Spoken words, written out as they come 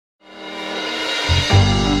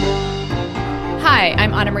Hi,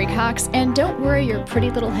 I'm Anna Marie Cox, and don't worry your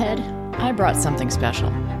pretty little head. I brought something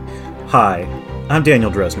special. Hi, I'm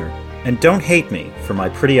Daniel Dresner, and don't hate me for my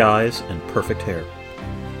pretty eyes and perfect hair.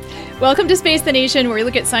 Welcome to Space the Nation, where we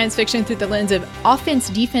look at science fiction through the lens of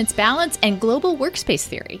offense-defense balance and global workspace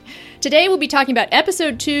theory. Today we'll be talking about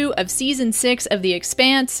Episode 2 of Season 6 of The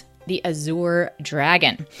Expanse, The Azure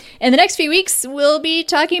Dragon. In the next few weeks, we'll be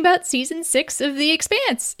talking about Season 6 of The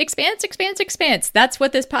Expanse. Expanse. That's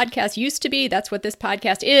what this podcast used to be. That's what this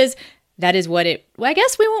podcast is. That is what it, I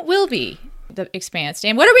guess will be. The Expanse.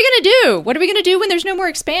 Dan, what are we going to do? What are we going to do when there's no more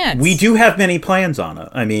Expanse? We do have many plans,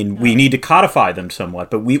 Anna. I mean, we need to codify them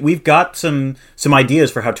somewhat, but we've got some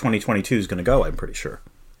ideas for how 2022 is going to go, I'm pretty sure.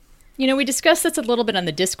 You know, we discussed this a little bit on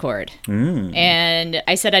the Discord, and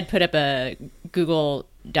I said I'd put up a Google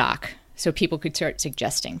Doc so people could start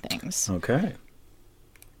suggesting things. Okay.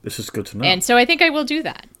 This is good to know. And so I think I will do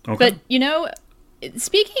that. Okay. But, you know,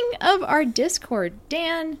 speaking of our Discord,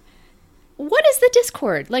 Dan, what is the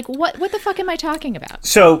Discord? Like, what the fuck am I talking about?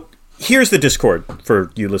 So here's the Discord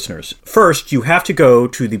for you listeners. First, you have to go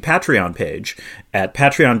to the Patreon page at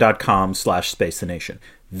patreon.com/spacethenation.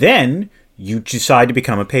 Then you decide to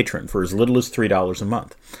become a patron for as little as $3 a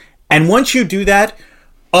month. And once you do that,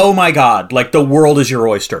 oh my God, like the world is your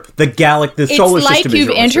oyster. The solar system is your oyster. It's like you've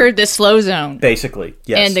entered the slow zone. Basically,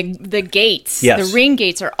 yes. And the gates, yes. the ring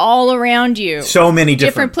gates are all around you. So many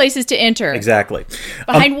different places to enter. Exactly.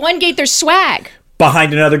 Behind one gate, there's swag.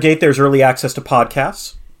 Behind another gate, there's early access to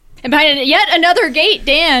podcasts. And behind yet another gate,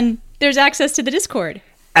 Dan, there's access to the Discord.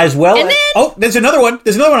 As well as... there's another one.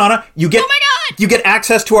 There's another one, Anna. Oh my God! You get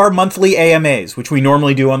access to our monthly AMAs, which we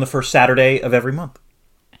normally do on the first Saturday of every month.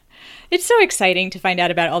 It's so exciting to find out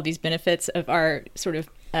about all these benefits of our sort of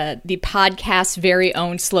the podcast's very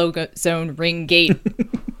own slow zone ring gate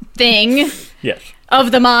thing. Yes.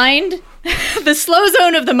 Of the mind. The slow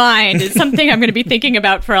zone of the mind is something I'm going to be thinking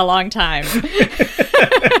about for a long time.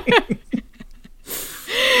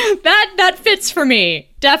 That fits for me.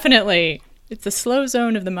 Definitely. It's the slow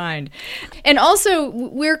zone of the mind. And also,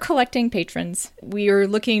 we're collecting patrons. We are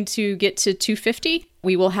looking to get to 250.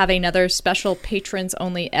 We will have another special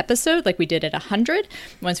patrons-only episode like we did at 100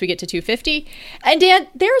 once we get to 250. And Dan,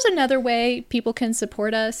 there's another way people can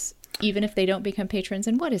support us even if they don't become patrons.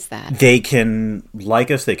 And what is that? They can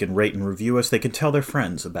like us. They can rate and review us. They can tell their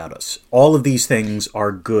friends about us. All of these things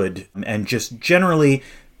are good. And just generally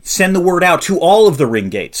send the word out to all of the ring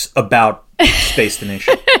gates about Space the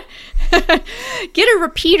Nation. Get a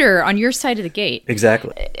repeater on your side of the gate.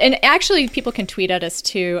 Exactly. And actually, people can tweet at us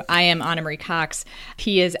too. I am Anna Marie Cox.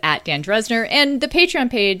 He is at Dan Dresner. And the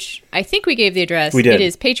Patreon page, I think we gave the address. We did. It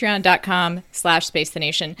is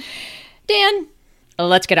patreon.com/spacethenation. Dan,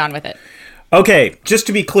 let's get on with it. Okay, just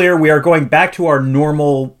to be clear, we are going back to our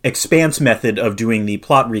normal Expanse method of doing the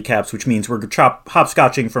plot recaps, which means we're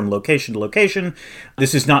hopscotching from location to location.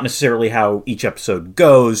 This is not necessarily how each episode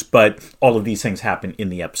goes, but all of these things happen in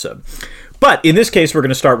the episode. But in this case, we're going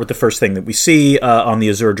to start with the first thing that we see on the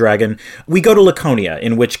Azure Dragon. We go to Laconia,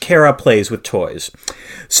 in which Kara plays with toys.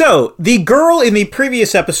 So, the girl in the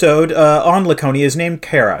previous episode on Laconia is named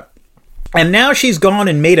Kara. And now she's gone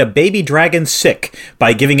and made a baby dragon sick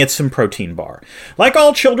by giving it some protein bar. Like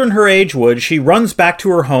all children her age would, she runs back to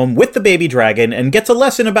her home with the baby dragon and gets a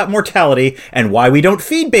lesson about mortality and why we don't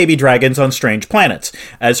feed baby dragons on strange planets,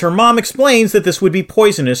 as her mom explains that this would be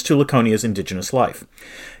poisonous to Laconia's indigenous life.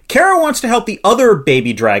 Kara wants to help the other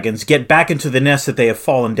baby dragons get back into the nest that they have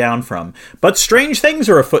fallen down from, but strange things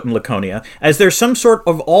are afoot in Laconia, as there's some sort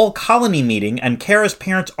of all-colony meeting and Kara's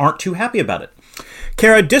parents aren't too happy about it.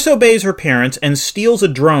 Kara disobeys her parents and steals a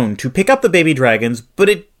drone to pick up the baby dragons, but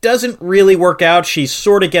it doesn't really work out. She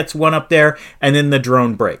sort of gets one up there, and then the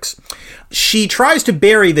drone breaks. She tries to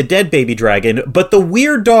bury the dead baby dragon, but the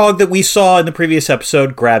weird dog that we saw in the previous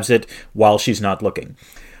episode grabs it while she's not looking.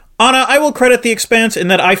 Anna, I will credit The Expanse in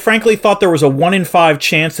that I frankly thought there was a 1 in 5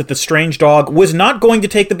 chance that the strange dog was not going to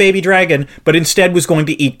take the baby dragon, but instead was going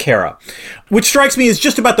to eat Kara. Which strikes me as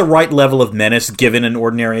just about the right level of menace given an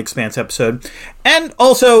ordinary Expanse episode. And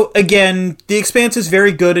also, again, The Expanse is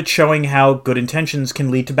very good at showing how good intentions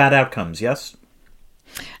can lead to bad outcomes, yes?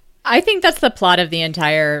 I think that's the plot of the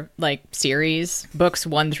entire series, books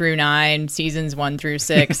 1 through 9, seasons 1 through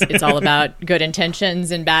 6. It's all about good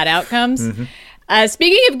intentions and bad outcomes. Mm-hmm.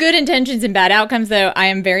 Speaking of good intentions and bad outcomes, though, I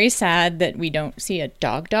am very sad that we don't see a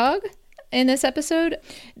dog in this episode.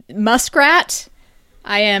 Muskrat.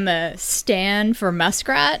 I am a stan for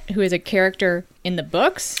Muskrat, who is a character in the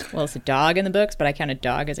books. Well, it's a dog in the books, but I count a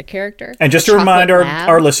dog as a character. And just to remind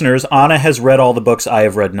our listeners, Anna has read all the books. I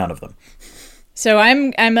have read none of them. So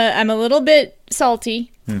I'm a little bit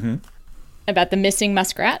salty about the missing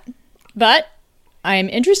Muskrat, but I'm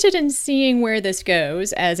interested in seeing where this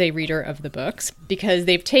goes as a reader of the books, because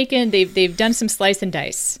they've done some slice and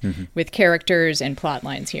dice with characters and plot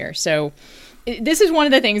lines here. So this is one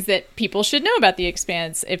of the things that people should know about The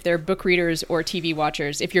Expanse if they're book readers or TV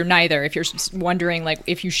watchers. If you're neither, if you're wondering like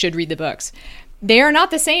if you should read the books, they are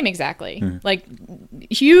not the same exactly. Like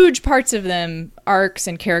huge parts of them, arcs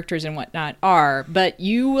and characters and whatnot are, but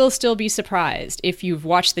you will still be surprised if you've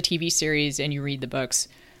watched the TV series and you read the books.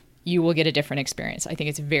 You will get a different experience. I think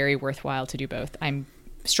it's very worthwhile to do both. I'm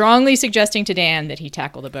strongly suggesting to Dan that he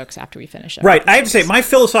tackle the books after we finish up. Right. I have to say, my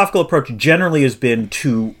philosophical approach generally has been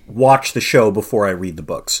to watch the show before I read the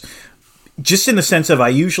books. Just in the sense of I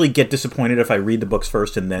usually get disappointed if I read the books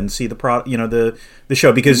first and then see the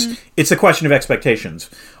show, because it's a question of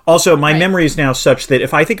expectations. Also, my memory is now such that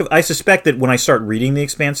I suspect that when I start reading the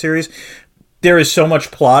Expanse series, there is so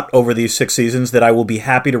much plot over these 6 seasons that I will be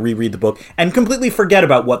happy to reread the book and completely forget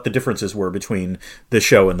about what the differences were between the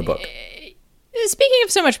show and the book. Speaking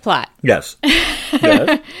of so much plot. Yes.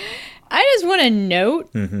 Yes. I just want to note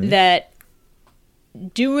that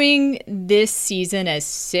doing this season as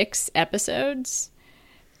 6 episodes,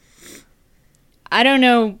 I don't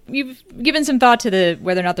know. You've given some thought to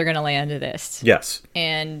whether or not they're going to land this. Yes.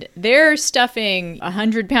 And they're stuffing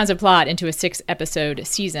 100 pounds of plot into a 6-episode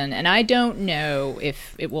season, and I don't know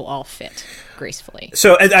if it will all fit gracefully.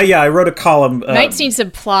 So, I wrote a column. Might see some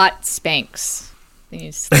plot spanks.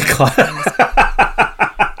 These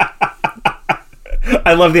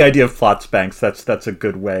I love the idea of plot spanks. That's a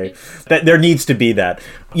good way. That there needs to be that.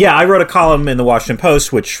 Yeah, I wrote a column in the Washington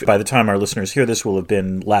Post, which by the time our listeners hear this will have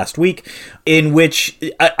been last week, in which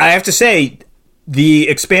I have to say the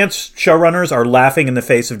Expanse showrunners are laughing in the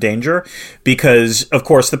face of danger because, of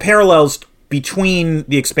course, the parallels between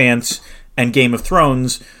the Expanse and Game of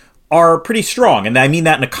Thrones are pretty strong, and I mean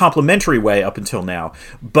that in a complimentary way up until now.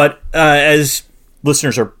 But as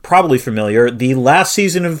listeners are probably familiar, the last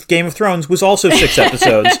season of Game of Thrones was also 6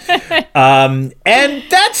 episodes. And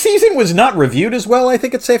that season was not reviewed as well, I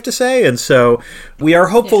think it's safe to say. And so we are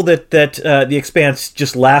hopeful that The Expanse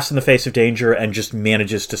just laughs in the face of danger and just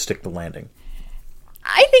manages to stick the landing.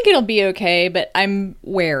 I think it'll be okay, but I'm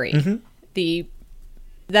wary.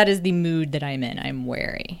 That is the mood that I'm in. I'm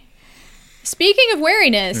wary. Speaking of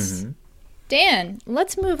wariness... Dan,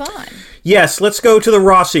 let's move on. Yes, let's go to the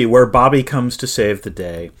Rossi, where Bobby comes to save the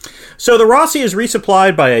day. So the Rossi is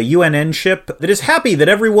resupplied by a UNN ship that is happy that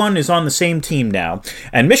everyone is on the same team now,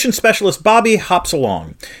 and mission specialist Bobby hops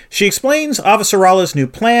along. She explains Avasarala's new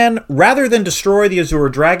plan. Rather than destroy the Azure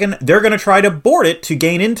Dragon, they're going to try to board it to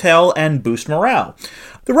gain intel and boost morale.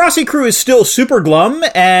 The Rossi crew is still super glum,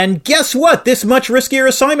 and guess what? This much riskier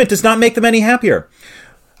assignment does not make them any happier.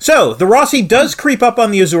 So, the Rossi does creep up on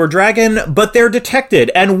the Azure Dragon, but they're detected.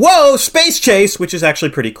 And whoa, space chase, which is actually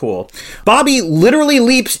pretty cool. Bobby literally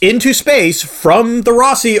leaps into space from the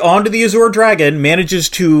Rossi onto the Azure Dragon, manages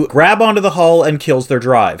to grab onto the hull, and kills their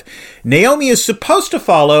drive. Naomi is supposed to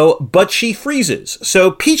follow, but she freezes. So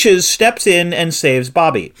Peaches steps in and saves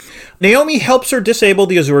Bobby. Naomi helps her disable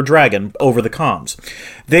the Azure Dragon over the comms.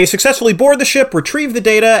 They successfully board the ship, retrieve the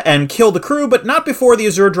data, and kill the crew, but not before the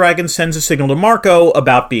Azure Dragon sends a signal to Marco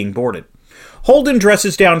about being boarded. Holden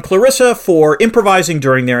dresses down Clarissa for improvising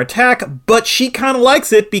during their attack, but she kind of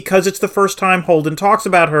likes it because it's the first time Holden talks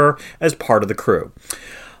about her as part of the crew.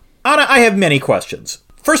 Anna, I have many questions.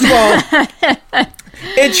 First of all,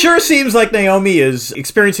 it sure seems like Naomi is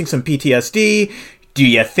experiencing some PTSD. Do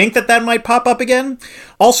you think that might pop up again?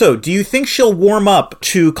 Also, do you think she'll warm up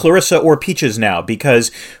to Clarissa or Peaches now?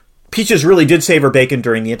 Because Peaches really did save her bacon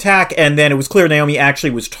during the attack, and then it was clear Naomi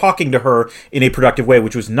actually was talking to her in a productive way,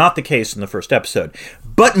 which was not the case in the first episode.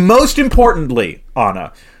 But most importantly,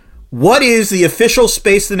 Anna, what is the official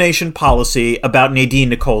Space the Nation policy about Nadine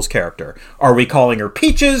Nicole's character? Are we calling her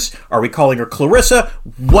Peaches? Are we calling her Clarissa?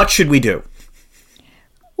 What should we do?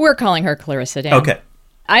 We're calling her Clarissa, Dan. Okay.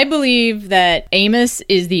 I believe that Amos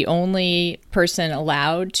is the only person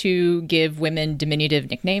allowed to give women diminutive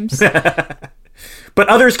nicknames. But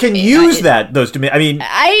others can use those. I mean,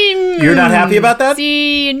 you're not happy about that?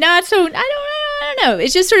 See, not so. I don't know.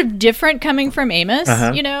 It's just sort of different coming from Amos.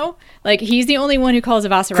 You know, like he's the only one who calls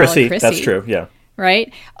Avasarala Chrissy. That's true. Yeah.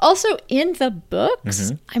 Right. Also, in the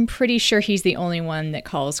books, I'm pretty sure he's the only one that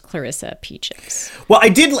calls Clarissa Peaches. Well,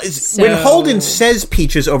 when Holden says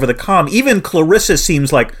Peaches over the comm, even Clarissa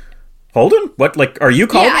seems like, Holden? What? Like, are you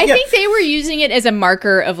calling? Yeah, I think they were using it as a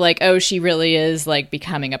marker of like, oh, she really is like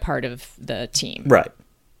becoming a part of the team. Right.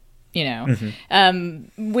 You know,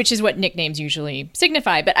 which is what nicknames usually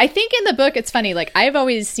signify. But I think in the book, it's funny. Like, I've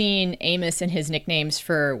always seen Amos and his nicknames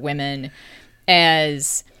for women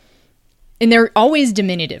as And they're always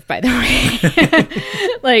diminutive, by the way.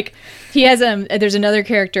 Like, he has there's another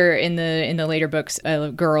character in the later books,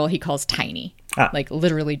 a girl he calls Tiny, like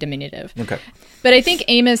literally diminutive. Okay. But I think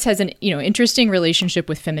Amos has an interesting relationship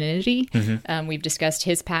with femininity. We've discussed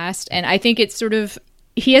his past, and I think it's sort of,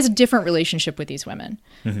 he has a different relationship with these women,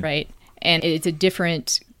 right? And it's a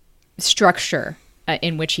different structure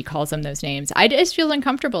in which he calls them those names. I just feel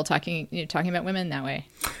uncomfortable talking about women that way.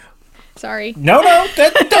 Sorry. No,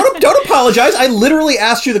 don't apologize. I literally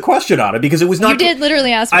asked you the question on it because it was not. You did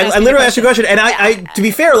literally ask me. I literally asked you a question, and I, to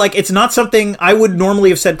be fair, like, it's not something I would normally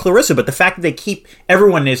have said Clarissa, but the fact that they keep,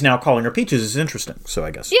 everyone is now calling her Peaches is interesting. So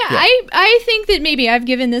I guess. Yeah. I think that maybe I've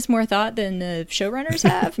given this more thought than the showrunners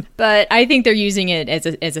have, but I think they're using it as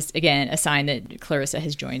again a sign that Clarissa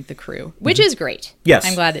has joined the crew, which is great. Yes,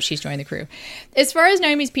 I'm glad that she's joined the crew. As far as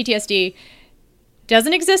Naomi's PTSD,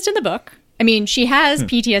 doesn't exist in the book. I mean, she has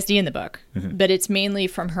PTSD in the book, but it's mainly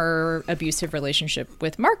from her abusive relationship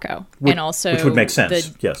with Marco, and also which would make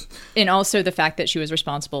sense. Yes, and also the fact that she was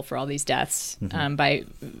responsible for all these deaths by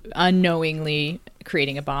unknowingly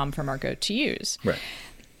creating a bomb for Marco to use. Right.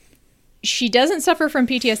 She doesn't suffer from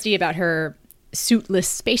PTSD about her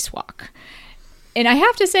suitless spacewalk, and I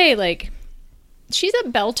have to say, like, she's a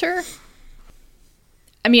belter.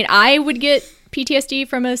 I mean, I would get PTSD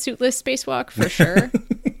from a suitless spacewalk for sure.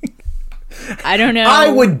 I don't know. I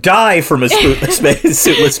would die from a suitless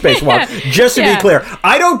spacewalk. Just to be clear,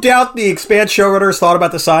 I don't doubt the Expanse showrunners thought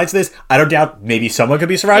about the science of this. I don't doubt maybe someone could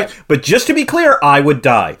be survived. Yeah. But just to be clear, I would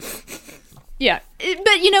die. Yeah.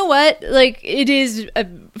 But you know what? Like, it is a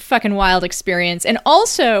fucking wild experience. And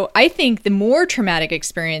also, I think the more traumatic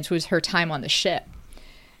experience was her time on the ship.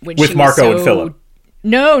 With Marco and Philip.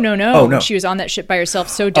 No. Oh, no. She was on that ship by herself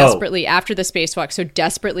so desperately after the spacewalk, so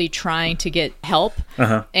desperately trying to get help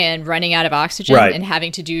and running out of oxygen and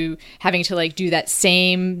having to do that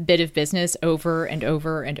same bit of business over and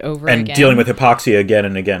over and over again. And dealing with hypoxia again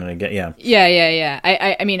and again and again. Yeah. Yeah.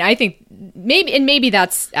 I mean, I think maybe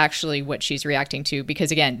that's actually what she's reacting to,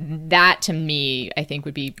 because again, that to me, I think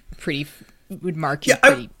would mark you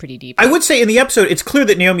pretty deep. I would say in the episode, it's clear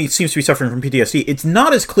that Naomi seems to be suffering from PTSD. It's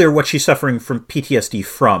not as clear what she's suffering from PTSD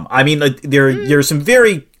from. I mean, there are some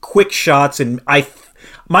very quick shots, and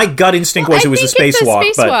my gut instinct was it was a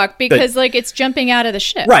spacewalk. Because like, it's jumping out of the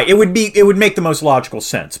ship. Right. It would make the most logical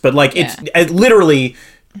sense. But like, it's literally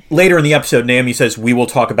later in the episode, Naomi says, "We will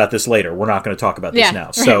talk about this later. We're not going to talk about this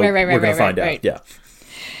now." So we're going to find out. Yeah.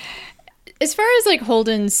 As far as like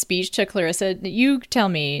Holden's speech to Clarissa, you tell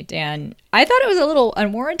me, Dan, I thought it was a little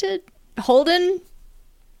unwarranted. Holden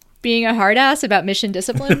being a hard ass about mission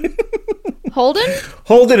discipline.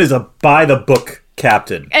 Holden is a by the book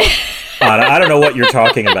captain. I don't know what you're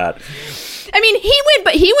talking about. I mean,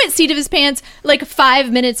 he went seat of his pants like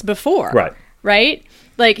 5 minutes before. Right?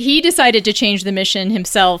 Like, he decided to change the mission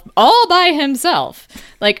himself, all by himself,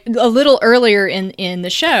 like a little earlier in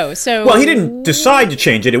the show. So, well, he didn't decide to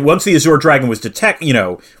change it. Once the Azure Dragon was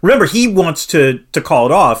remember, he wants to call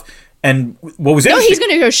it off. And what was interesting? No, he's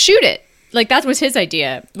going to go shoot it. Like, that was his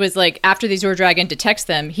idea. Was like, after the Azure Dragon detects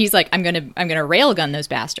them, he's like, I'm gonna railgun those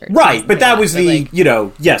bastards. Right, but that was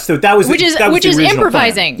yes. So that was which is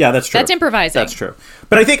improvising. Plan. Yeah, that's true. That's improvising. That's true.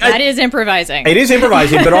 But I think that is improvising. It is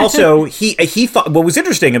improvising, but also he thought what was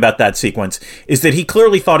interesting about that sequence is that he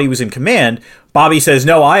clearly thought he was in command. Bobby says,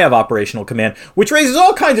 "No, I have operational command," which raises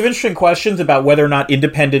all kinds of interesting questions about whether or not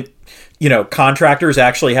independent contractors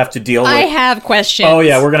actually have to deal with... I have questions. Oh,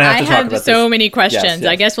 yeah, we're going to have to talk about this. I have so many questions. Yes.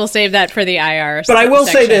 I guess we'll save that for the IR But I will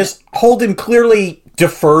say this, Holden clearly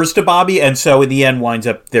defers to Bobby, and so in the end winds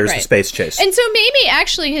up, there's the space chase. And so maybe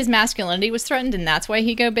actually his masculinity was threatened, and that's why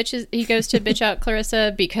he goes to bitch out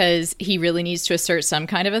Clarissa, because he really needs to assert some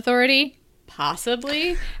kind of authority?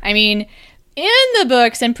 Possibly. I mean, in the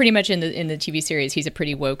books, and pretty much in the TV series, he's a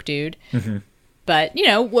pretty woke dude. Mm-hmm. But,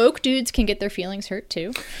 woke dudes can get their feelings hurt,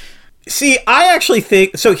 too. See, I actually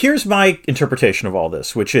think... So here's my interpretation of all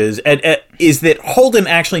this, which is that Holden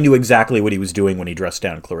actually knew exactly what he was doing when he dressed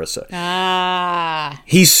down Clarissa.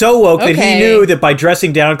 He's so woke that he knew that by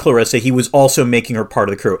dressing down Clarissa, he was also making her part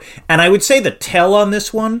of the crew. And I would say the tell on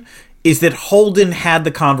this one is that Holden had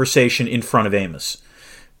the conversation in front of Amos.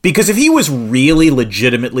 Because if he was really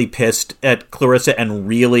legitimately pissed at Clarissa and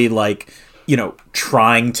really,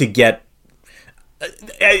 trying to get...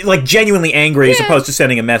 genuinely angry as opposed to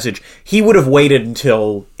sending a message, he would have waited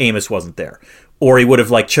until Amos wasn't there, or he would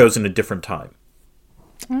have chosen a different time.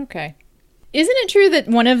 Okay. Isn't it true that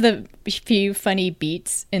one of the few funny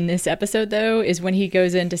beats in this episode, though, is when he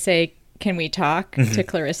goes in to say, "Can we talk?" to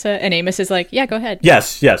Clarissa, and Amos is like, "Yeah, go ahead."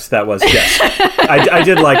 Yes, that was, yes. I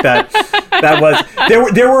did like that. That was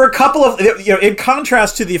there were a couple of, in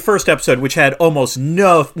contrast to the first episode, which had almost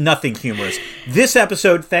nothing humorous. This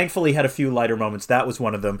episode thankfully had a few lighter moments. That was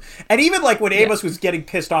one of them. And even like when Amos was getting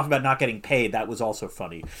pissed off about not getting paid, that was also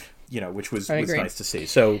funny. Which was nice to see.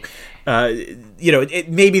 So,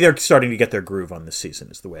 maybe they're starting to get their groove on this season,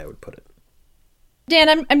 is the way I would put it.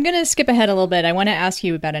 Dan, I'm going to skip ahead a little bit. I want to ask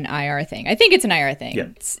you about an IR thing. I think it's an IR thing. Yeah.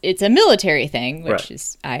 It's a military thing, which right.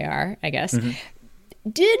 is IR, I guess. Mm-hmm.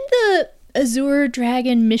 Did the Azure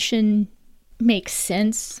Dragon mission make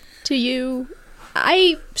sense to you?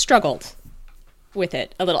 I struggled with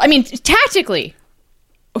it a little. I mean, tactically,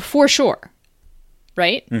 for sure,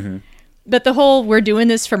 right? Mm-hmm. But the whole, we're doing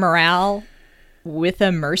this for morale with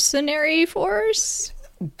a mercenary force?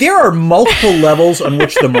 There are multiple levels on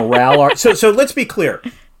which the morale are. So let's be clear.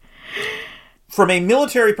 From a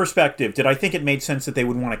military perspective, did I think it made sense that they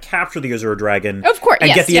would want to capture the Azure Dragon? Of course,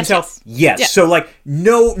 and get the intel? Yes. Yeah. So, I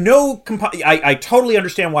totally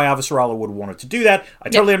understand why Avasarala would have wanted to do that. I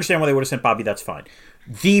totally understand why they would have sent Bobby. That's fine.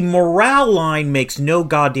 The morale line makes no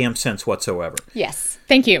goddamn sense whatsoever. Yes.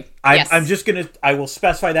 Thank you. I'm just going to, I will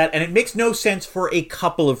specify that. And it makes no sense for a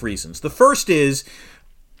couple of reasons. The first is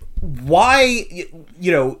why,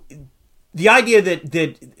 the idea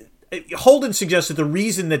that Holden suggests that the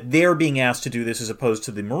reason that they're being asked to do this as opposed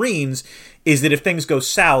to the Marines is that if things go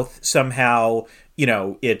south, somehow,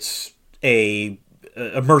 it's a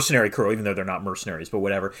mercenary crew, even though they're not mercenaries, but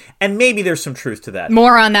whatever. And maybe there's some truth to that.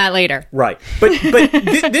 More on that later. Right. But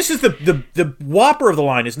this is the whopper of the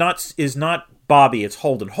line is not Bobby, it's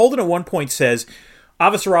Holden. Holden at one point says,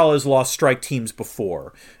 Avasarala has lost strike teams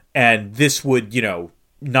before, and this would,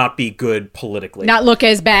 not be good politically. Not look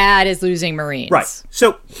as bad as losing Marines. Right.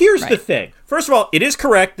 So here's the thing. First of all, it is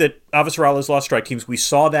correct that Avasarala has lost strike teams. We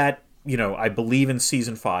saw that, I believe in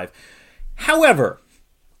season 5. However,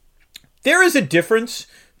 there is a difference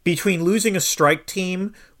between losing a strike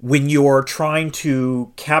team when you're trying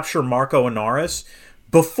to capture Marco Inaris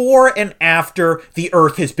before and after the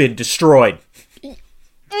Earth has been destroyed.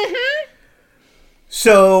 Mm-hmm.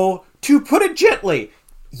 So, to put it gently,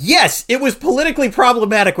 yes, it was politically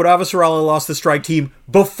problematic when Avasarala lost the strike team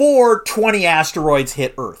before 20 asteroids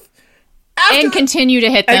hit Earth. And continue to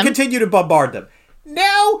hit them. And continue to bombard them.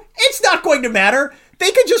 Now, it's not going to matter.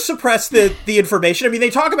 They could just suppress the information. I mean, they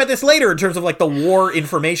talk about this later in terms of, the War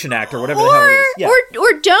Information Act or whatever the hell it is. Yeah.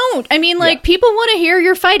 Or don't. I mean, people want to hear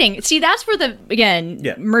you're fighting. See, that's where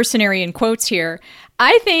mercenary in quotes here.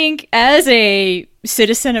 I think as a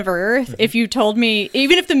citizen of Earth, if you told me,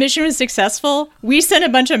 even if the mission was successful, we sent a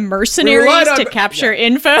bunch of mercenaries to capture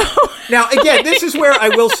info. Now, again, this is where I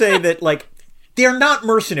will say that, they're not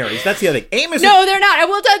mercenaries. That's the other thing. No, they're not.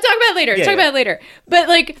 We'll talk about it later. About it later. But,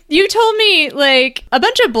 you told me, a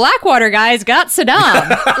bunch of Blackwater guys got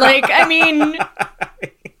Saddam. I mean,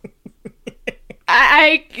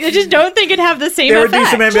 I just don't think it'd have the same effect. There would be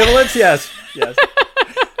some ambivalence? Yes.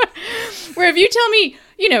 Where if you tell me,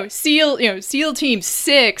 SEAL Team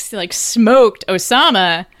 6, smoked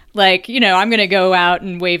Osama, I'm going to go out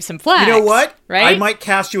and wave some flags. You know what? Right? I might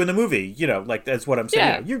cast you in the movie, that's what I'm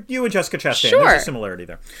saying. Yeah. You and Jessica Chastain, sure. There's a similarity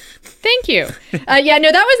there. Thank you. That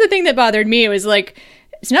was the thing that bothered me. It was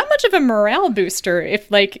it's not much of a morale booster if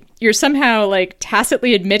you're somehow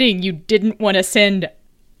tacitly admitting you didn't want to send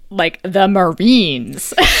the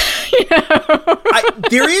Marines.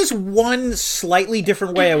 There is one slightly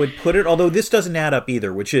different way I would put it, although this doesn't add up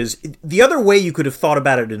either, which is the other way you could have thought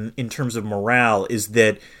about it in terms of morale is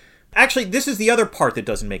that, actually, this is the other part that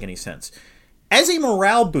doesn't make any sense. As a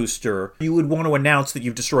morale booster, you would want to announce that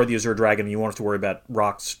you've destroyed the Azure Dragon and you won't have to worry about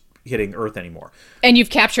rocks hitting Earth anymore. And you've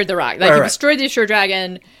captured the rock. You've destroyed the Azure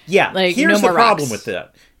Dragon. Yeah, here's no more the problem rocks. with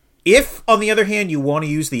that. If, on the other hand, you want to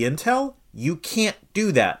use the intel, you can't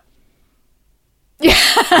do that.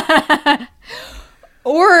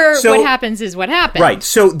 Or what happens is what happens. Right.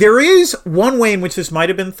 So there is one way in which this might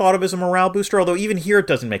have been thought of as a morale booster, although even here it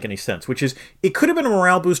doesn't make any sense, which is it could have been a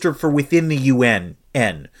morale booster for within the UN,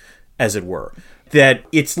 as it were. That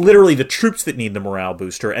it's literally the troops that need the morale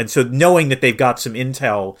booster, and so knowing that they've got some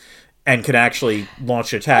intel and can actually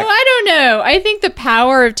launch an attack. Well, I don't know. I think the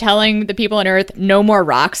power of telling the people on Earth no more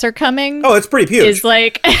rocks are coming. Oh, it's pretty huge. Is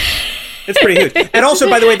It's pretty huge. And also,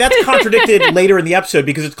 by the way, that's contradicted later in the episode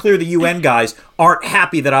because it's clear the UN guys aren't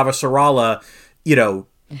happy that Avasarala, Yeah,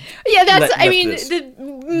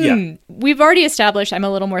 we've already established I'm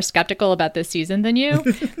a little more skeptical about this season than you.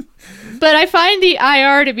 But I find the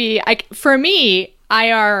IR to be, for me,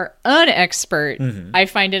 IR unexpert, I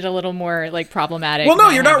find it a little more problematic. Well,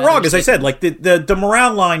 no, you're not wrong. As I said, the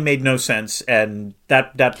morale line made no sense, and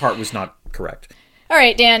that part was not correct. All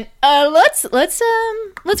right, Dan. Let's go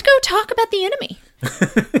talk about the enemy.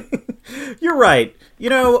 You're right. You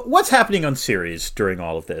know, what's happening on series during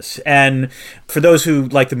all of this? And for those who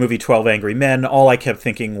like the movie 12 Angry Men, all I kept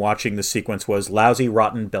thinking watching the sequence was lousy,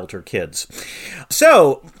 rotten Belter kids.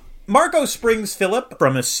 So, Marco springs Philip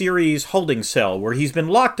from a series holding cell where he's been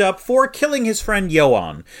locked up for killing his friend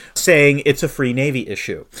Yoan, saying it's a Free Navy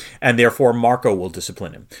issue, and therefore Marco will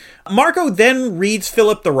discipline him. Marco then reads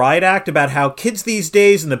Philip the riot act about how kids these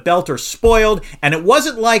days in the Belt are spoiled, and it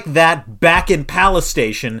wasn't like that back in Palace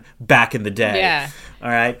Station back in the day. Yeah. All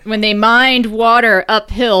right? When they mined water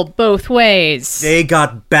uphill both ways. They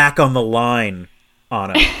got back on the line,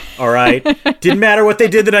 Anna. All right? Didn't matter what they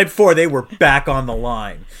did the night before, they were back on the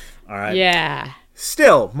line. All right. Yeah.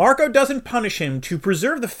 Still, Marco doesn't punish him to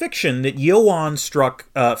preserve the fiction that Yoan struck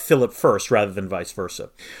Philip first rather than vice versa.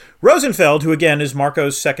 Rosenfeld, who again is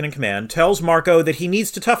Marco's second-in-command, tells Marco that he needs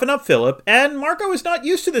to toughen up Philip, and Marco is not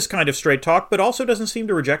used to this kind of straight talk, but also doesn't seem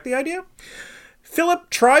to reject the idea. Philip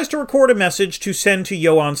tries to record a message to send to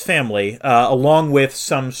Yoan's family, along with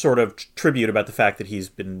some sort of tribute about the fact that he's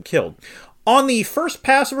been killed. On the first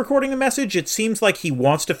pass of recording the message, it seems like he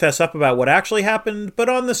wants to fess up about what actually happened, but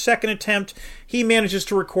on the second attempt, he manages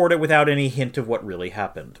to record it without any hint of what really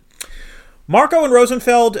happened. Marco and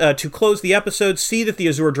Rosenfeld, to close the episode, see that the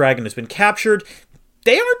Azure Dragon has been captured.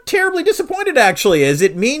 They aren't terribly disappointed, actually, as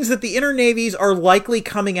it means that the inner navies are likely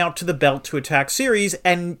coming out to the Belt to attack Ceres,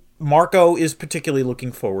 and Marco is particularly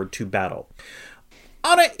looking forward to battle.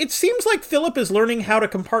 Anna, it seems like Philip is learning how to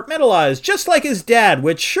compartmentalize, just like his dad,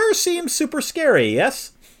 which sure seems super scary,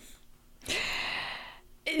 yes?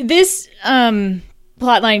 This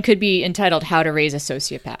plotline could be entitled How to Raise a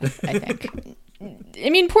Sociopath, I think. I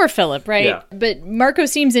mean, poor Philip, right? Yeah. But Marco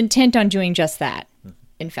seems intent on doing just that,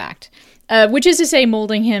 in fact. Which is to say,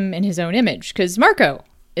 molding him in his own image, because Marco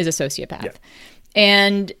is a sociopath. Yeah.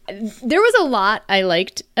 And there was a lot I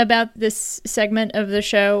liked about this segment of the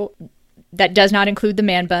show. That does not include the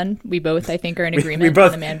man bun. We both, I think, are in agreement we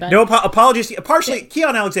both, on the man bun. No apologies. Partially,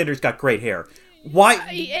 Keon Alexander's got great hair. Why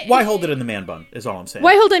hold it in the man bun, is all I'm saying.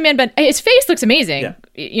 Why hold it in the man bun? His face looks amazing. Yeah.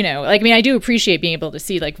 You know, like, I mean, I do appreciate being able to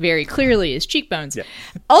see, like, very clearly his cheekbones. Yeah.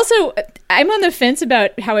 Also, I'm on the fence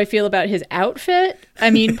about how I feel about his outfit.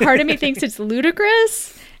 I mean, part of me thinks it's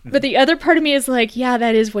ludicrous, but the other part of me is like, yeah,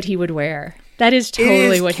 that is what he would wear. That is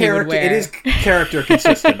totally what he would wear. It is character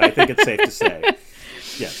consistent, I think it's safe to say.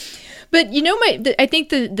 Yes. But, you know, I think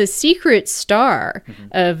the secret star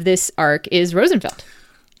of this arc is Rosenfeld.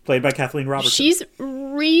 Played by Kathleen Robertson. She's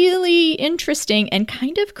really interesting and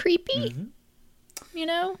kind of creepy, you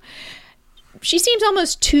know? She seems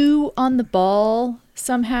almost too on the ball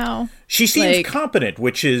somehow. She seems competent,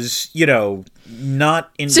 which is, you know,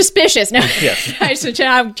 not... Suspicious. No, yes.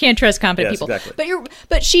 I can't trust competent people. Exactly.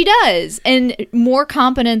 But she does, and more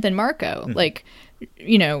competent than Marco. Like...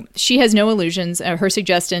 You know, she has no illusions. Her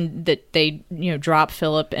suggestion that they, you know, drop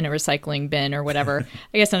Philip in a recycling bin or whatever.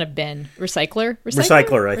 I guess not a bin. Recycler,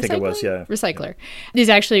 I think it was, yeah. Recycler. Is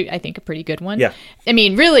actually, I think, a pretty good one. Yeah. I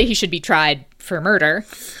mean, really, he should be tried for murder.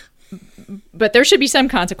 But there should be some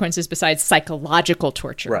consequences besides psychological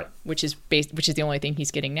torture, right? Which is the only thing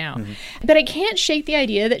he's getting now. But I can't shake the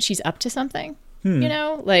idea that she's up to something. You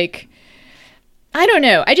know, like, I don't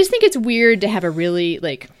know. I just think it's weird to have a really,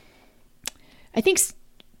 like... I think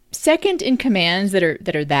second in commands that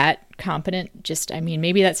are that competent, just, I mean,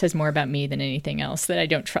 maybe that says more about me than anything else, that I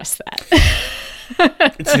don't trust that.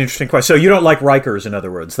 It's an interesting question. So you don't like Rikers, in other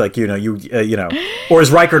words, like, you know, or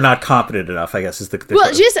is Riker not competent enough, I guess is the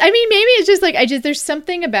well, just, I mean, maybe it's just like, there's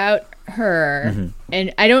something about her,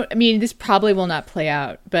 and this probably will not play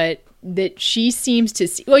out, but that she seems to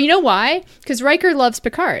see, well, you know why? Because Riker loves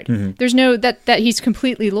Picard. There's no, that he's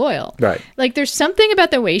completely loyal. Right. Like, there's something about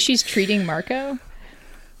the way she's treating Marco.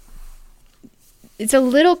 It's a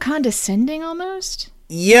little condescending almost.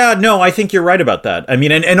 Yeah, no, I think you're right about that. I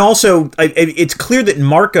mean, and also, it's clear that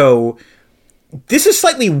Marco, this is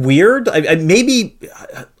slightly weird. Maybe...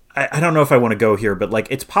 I don't know if I want to go here, but, like,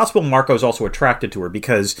 it's possible Marco's also attracted to her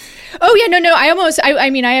because... Oh, yeah, no, I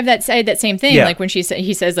have that same thing. Yeah. Like, when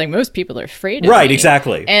he says, like, most people are afraid of me. Right,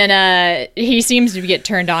 exactly. And he seems to get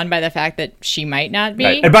turned on by the fact that she might not be.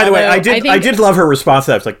 Right. And by the way, I did love her response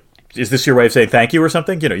to that. It's like, is this your way of saying thank you or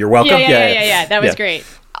something? You know, you're welcome? Yeah. That was great.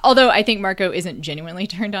 Although I think Marco isn't genuinely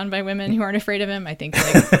turned on by women who aren't afraid of him. I think,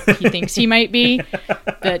 like, he thinks he might be.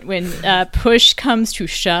 But when push comes to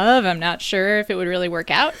shove, I'm not sure if it would really work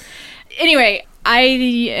out. Anyway, I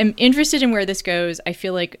am interested in where this goes. I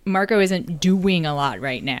feel like Marco isn't doing a lot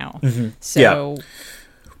right now. So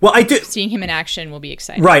well, I do. Seeing him in action will be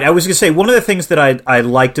exciting. Right. I was going to say, one of the things that I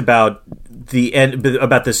liked about the end,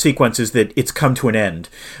 about the sequence is that it's come to an end,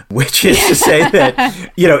 which is to say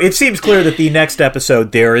that, it seems clear that the next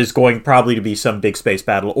episode there is going probably to be some big space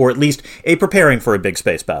battle, or at least a preparing for a big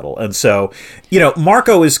space battle. And so,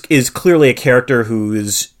 Marco is clearly a character who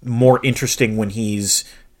is more interesting when he's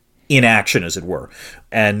in action, as it were.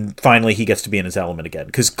 And finally he gets to be in his element again,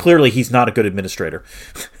 because clearly he's not a good administrator.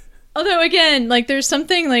 Although, again, there's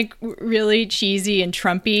something, really cheesy and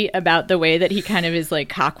Trumpy about the way that he kind of is,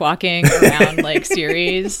 cockwalking around,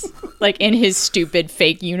 Ceres, in his stupid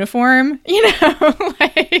fake uniform,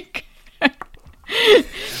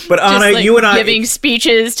 But Anna, just, you and I... giving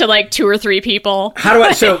speeches to, 2 or 3 people. How do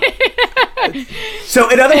I... So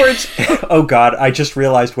in other words... Oh, God, I just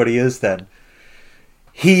realized what he is, then.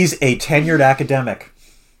 He's a tenured academic.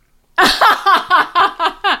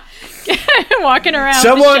 Walking around,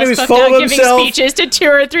 someone who's full of himself, giving speeches to 2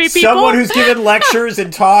 or 3 people. Someone who's given lectures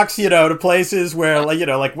and talks, to places where,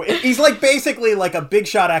 he's basically a big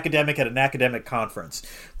shot academic at an academic conference,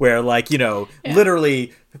 where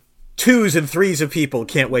literally 2s and 3s of people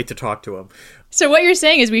can't wait to talk to him. So what you're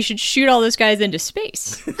saying is we should shoot all those guys into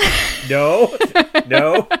space? No.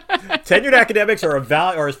 Tenured academics are a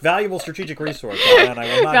valuable strategic resource. And I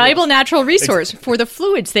will not valuable natural resource for the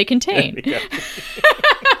fluids they contain.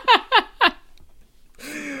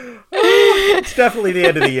 It's definitely the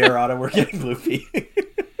end of the year, Anna. We're getting loopy.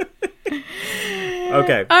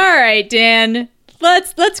 Okay. All right, Dan.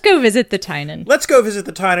 Let's go visit the Tynan. Let's go visit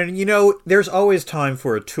the Tynan. There's always time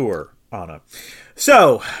for a tour, Anna.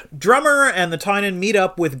 So, Drummer and the Tynan meet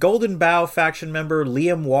up with Golden Bough faction member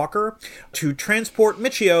Liam Walker to transport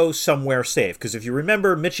Michio somewhere safe. Because if you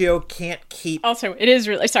remember, Michio can't keep... Also, it is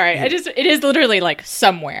really... Sorry, it is literally,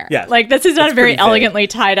 somewhere. Yeah. This is not a very elegantly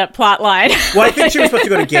tied up plot line. Well, I think she was supposed to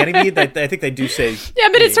go to Ganymede. I think they do say... Yeah,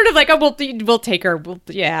 but it's sort of we'll take her.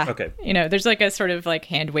 Yeah. Okay. There's a sort of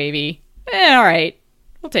hand wavy. All right.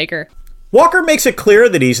 We'll take her. Walker makes it clear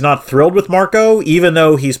that he's not thrilled with Marco, even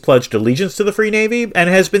though he's pledged allegiance to the Free Navy and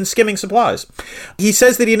has been skimming supplies. He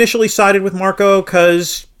says that he initially sided with Marco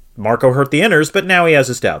because Marco hurt the Inners, but now he has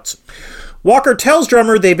his doubts. Walker tells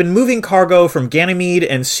Drummer they've been moving cargo from Ganymede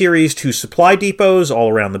and Ceres to supply depots all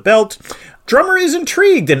around the belt. Drummer is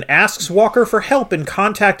intrigued and asks Walker for help in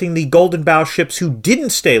contacting the Golden Bough ships who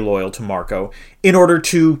didn't stay loyal to Marco in order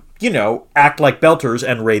to, act like belters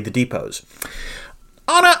and raid the depots.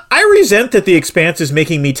 Anna, I resent that The Expanse is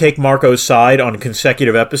making me take Marco's side on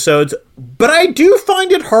consecutive episodes, but I do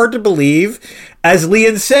find it hard to believe, as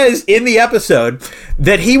Lian says in the episode,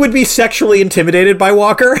 that he would be sexually intimidated by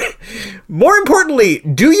Walker. More importantly,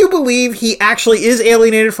 do you believe he actually is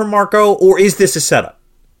alienated from Marco, or is this a setup?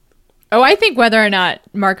 Oh, I think whether or not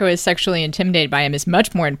Marco is sexually intimidated by him is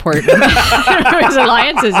much more important than who his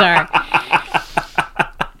alliances are.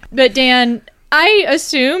 But Dan... I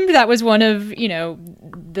assumed that was one of,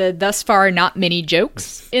 the thus far not many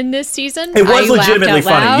jokes in this season. It was legitimately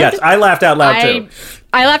funny. Yes, I laughed out loud too.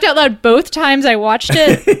 I laughed out loud both times I watched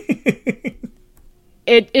it.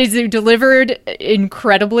 It is delivered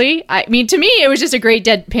incredibly. I mean, to me, it was just a great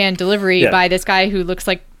deadpan delivery by this guy who looks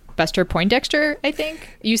like Buster Poindexter, I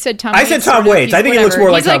think. You said Tom Waits. I said Tom Waits. I think he looks more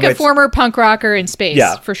like Tom Waits. He's like a former punk rocker in space,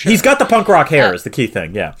 for sure. He's got the punk rock hair is the key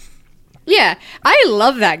thing, yeah. Yeah, I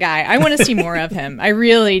love that guy. I want to see more of him. I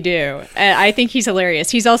really do. I think he's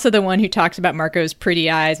hilarious. He's also the one who talks about Marco's pretty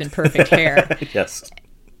eyes and perfect hair. Yes.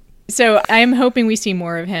 So I'm hoping we see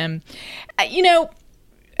more of him.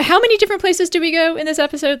 How many different places do we go in this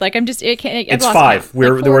episode? It's 5.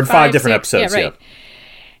 We're in 5 different episodes. Yeah, right. Yeah.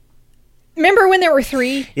 Remember when there were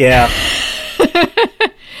 3? Yeah.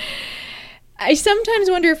 I sometimes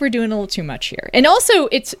wonder if we're doing a little too much here. And also,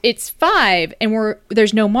 it's 5, and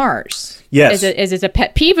there's no Mars. Yes. As it's a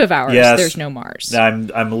pet peeve of ours, there's no Mars.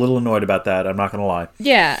 I'm a little annoyed about that. I'm not going to lie.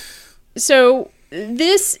 Yeah. So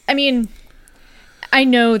this, I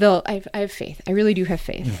know I have faith. I really do have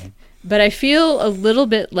faith. Mm-hmm. But I feel a little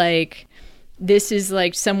bit like this is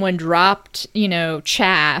like someone dropped,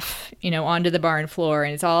 chaff, onto the barn floor,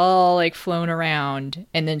 and it's all flown around,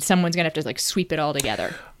 and then someone's going to have to sweep it all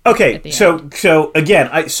together. Okay, so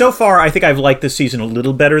again, so far I think I've liked this season a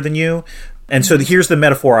little better than you. And so here's the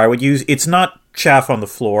metaphor I would use. It's not chaff on the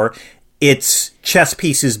floor. It's chess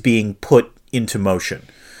pieces being put into motion.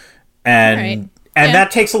 And that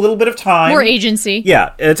takes a little bit of time. More agency.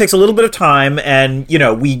 Yeah, it takes a little bit of time. And,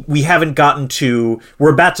 we haven't gotten to...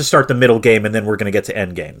 We're about to start the middle game, and then we're going to get to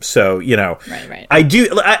end game. So,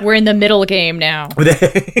 Right. We're in the middle game now.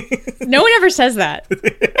 No one ever says that.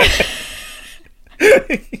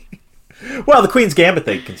 Well, the Queen's Gambit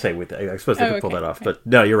they can say with I suppose they can pull that off, but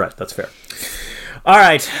no, you're right. That's fair. All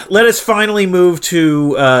right, let us finally move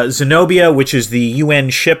to Zenobia, which is the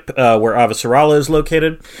UN ship where Avasarala is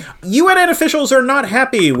located. UN officials are not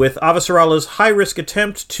happy with Avasarala's high-risk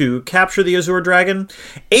attempt to capture the Azure Dragon.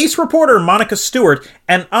 Ace reporter Monica Stewart,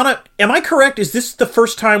 and Anna, am I correct? Is this the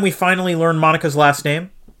first time we finally learn Monica's last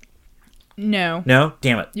name? No. No?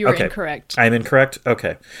 Damn it. You were incorrect. I'm incorrect?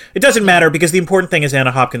 Okay. It doesn't matter because the important thing is Anna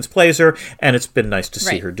Hopkins plays her, and it's been nice to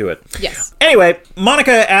see her do it. Yes. Anyway,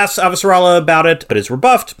 Monica asks Avasarala about it, but is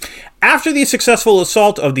rebuffed. After the successful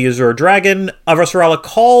assault of the Azure Dragon, Avasarala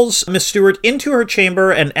calls Miss Stewart into her chamber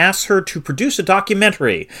and asks her to produce a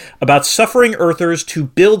documentary about suffering Earthers to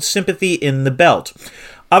build sympathy in the belt.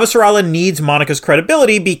 Avasarala needs Monica's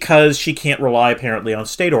credibility because she can't rely, apparently, on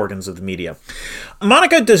state organs of the media.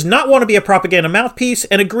 Monica does not want to be a propaganda mouthpiece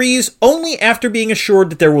and agrees only after being assured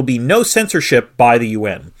that there will be no censorship by the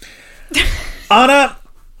UN. Anna,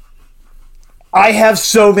 I have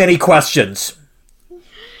so many questions.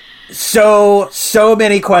 So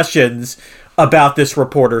many questions about this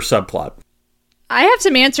reporter subplot. I have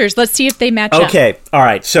some answers. Let's see if they match up. Okay, all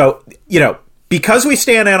right. So, because we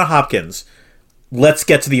stand Anna Hopkins, let's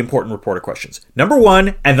get to the important reporter questions. Number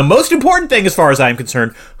one, and the most important thing as far as I'm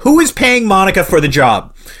concerned, who is paying Monica for the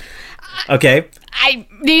job? Okay.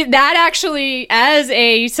 That actually, as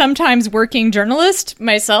a sometimes working journalist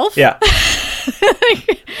myself, yeah,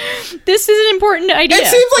 this is an important idea. It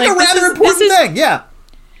seems like a rather important thing, yeah.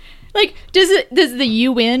 Like, does the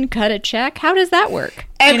UN cut a check? How does that work?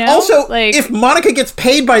 And also, if Monica gets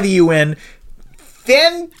paid by the UN,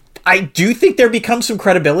 then I do think there becomes some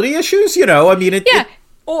credibility issues,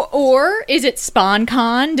 Or is it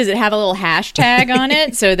SpawnCon? Does it have a little hashtag on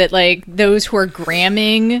it so that, those who are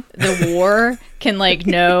gramming the war can,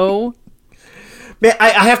 know? Man, I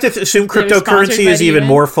have to assume cryptocurrency is even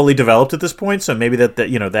more fully developed at this point, so maybe that's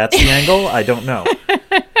the angle. I don't know.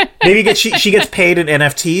 Maybe she gets paid in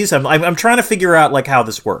NFTs. I'm trying to figure out, how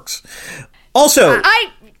this works. Also...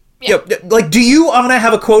 do you, Anna,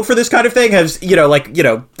 have a quote for this kind of thing? Would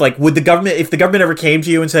the government, if the government ever came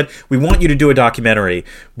to you and said, we want you to do a documentary,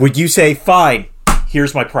 would you say, fine,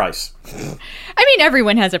 here's my price? I mean,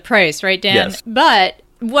 everyone has a price, right, Dan? Yes. But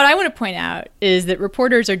what I want to point out is that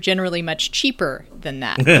reporters are generally much cheaper than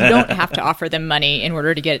that. You don't have to offer them money in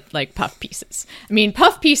order to get, puff pieces. I mean,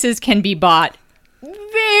 puff pieces can be bought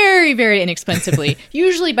very, very inexpensively,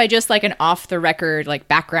 usually by just an off-the-record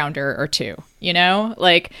backgrounder or two,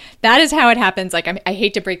 that is how it happens. I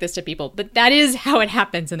hate to break this to people, but that is how it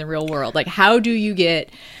happens in the real world. How do you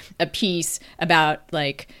get a piece about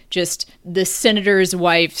just the senator's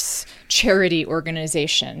wife's charity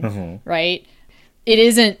organization, right? It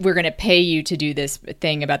isn't, we're going to pay you to do this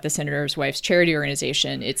thing about the senator's wife's charity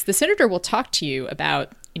organization. It's the senator will talk to you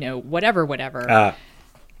about, whatever.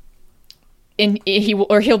 And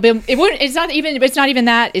he'll be. It's not even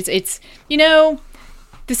that. It's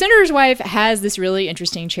the senator's wife has this really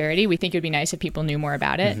interesting charity. We think it would be nice if people knew more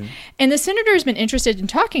about it. Mm-hmm. And the senator's been interested in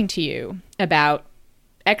talking to you about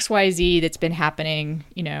XYZ that's been happening,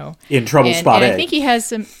 in Trouble Spot A. And I think he has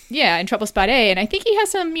some, in Trouble Spot A. And I think he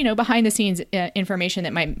has some, behind the scenes information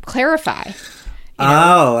that might clarify.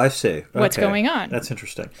 I see. What's going on. That's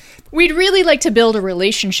interesting. We'd really like to build a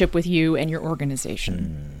relationship with you and your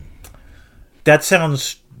organization. That's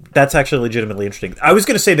actually legitimately interesting. I was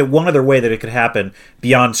going to say that one other way that it could happen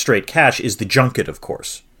beyond straight cash is the junket, of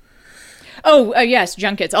course. Oh, yes,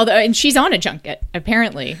 junkets. And she's on a junket,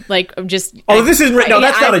 apparently. This isn't... No,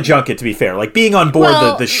 that's not a junket, to be fair. Being on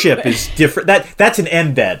board the ship is different. That's an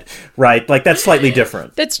embed, right? That's slightly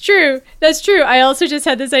different. That's true. I also just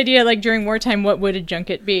had this idea, during wartime, what would a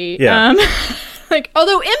junket be? Yeah.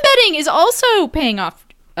 Although embedding is also paying off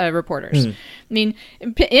reporters. I mean,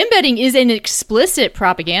 embedding is an explicit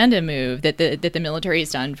propaganda move that the military has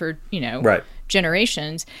done for,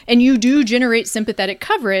 generations. And you do generate sympathetic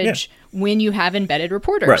coverage when you have embedded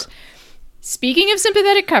reporters. Right. Speaking of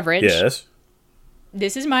sympathetic coverage, yes,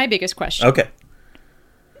 this is my biggest question. Okay.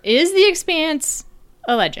 Is The Expanse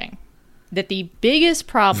alleging that the biggest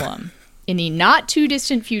problem in the not too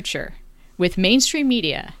distant future with mainstream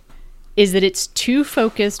media is that it's too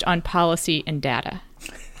focused on policy and data?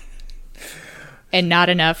 And not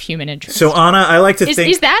enough human interest. So, Anna, I like to think...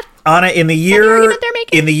 Is that... Anna, in the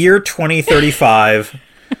year 2035,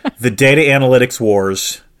 the data analytics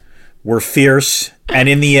wars were fierce, and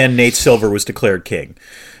in the end, Nate Silver was declared king.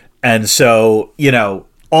 And so, So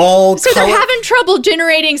they're having trouble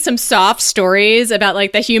generating some soft stories about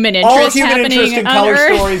the human interest happening interest and color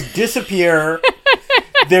Earth. Stories disappear.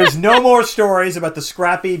 There's no more stories about the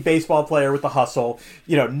scrappy baseball player with the hustle.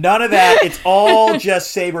 None of that. It's all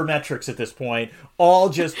just sabermetrics at this point. All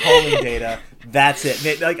just polling data. That's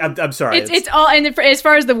it. I'm sorry. It's all, and as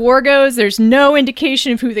far as the war goes, there's no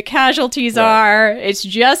indication of who the casualties are. It's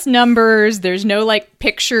just numbers. There's no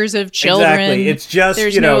pictures of children. Exactly. It's just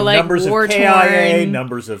there's no numbers of KIA,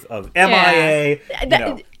 numbers of MIA.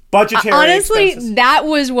 Budgetary honestly, expenses. That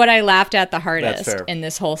was what I laughed at the hardest in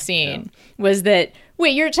this whole scene. Was that,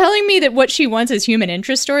 wait, you're telling me that what she wants is human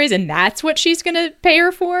interest stories, and that's what she's going to pay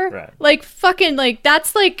her for? Right.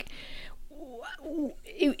 That's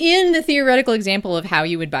in the theoretical example of how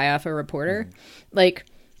you would buy off a reporter,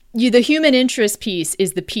 the human interest piece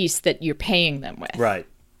is the piece that you're paying them with.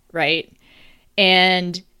 Right.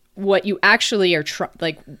 And what you actually are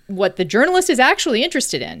what the journalist is actually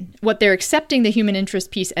interested in, what they're accepting the human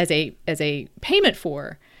interest piece as a payment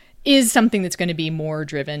for, is something that's going to be more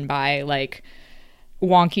driven by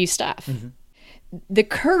wonky stuff. The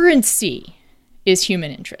currency is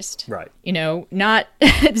human interest. Right. Not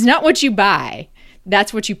it's not what you buy.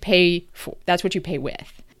 That's what you pay for. That's what you pay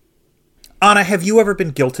with. Anna, have you ever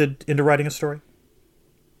been guilted into writing a story?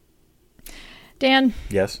 Dan?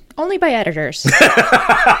 Yes? Only by editors.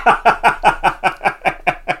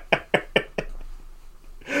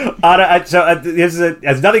 Anna, this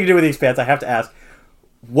has nothing to do with The Expanse. I have to ask,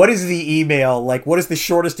 what is the email, what is the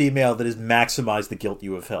shortest email that has maximized the guilt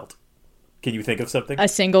you have felt? Can you think of something? A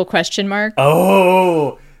single question mark.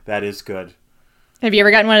 Oh, that is good. Have you ever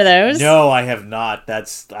gotten one of those? No, I have not.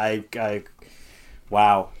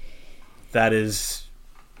 Wow. That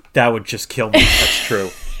would just kill me. That's true.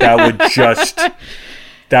 That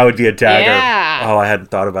would be a dagger. Yeah. Oh, I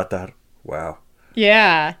hadn't thought about that. Wow.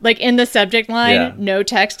 Yeah. In the subject line, no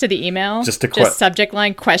text to the email. Just subject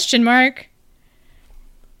line question mark.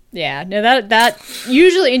 Yeah. No, that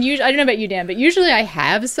usually, I don't know about you, Dan, but usually I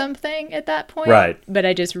have something at that point. Right. But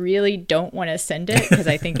I just really don't want to send it because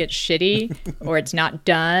I think it's shitty or it's not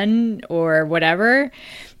done or whatever.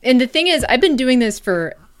 And the thing is, I've been doing this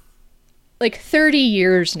for 30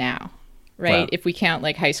 years now, right? Wow. If we count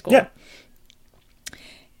high school. Yeah.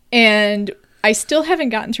 And I still haven't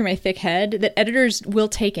gotten through my thick head that editors will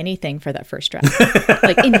take anything for that first draft.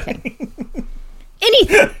 Anything.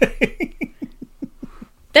 Anything.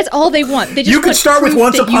 That's all they want. They just you could start with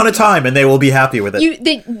Once Upon a Time and they will be happy with it.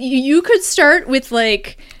 You could start with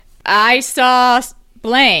I saw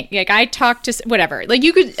blank. I talked to whatever.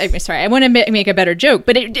 You could. I'm sorry. I want to make a better joke,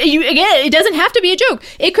 but it doesn't have to be a joke.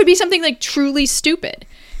 It could be something truly stupid,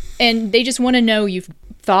 and they just want to know you've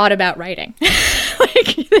thought about writing.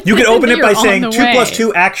 You could open it by saying 2 +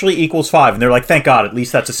 2 actually equals 5, and they're like, "Thank God, at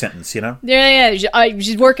least that's a sentence," Yeah.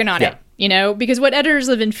 She's working on it. Because what editors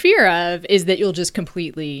live in fear of is that you'll just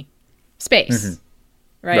completely space,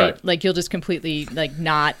 right? You'll just completely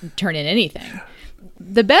not turn in anything.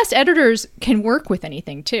 The best editors can work with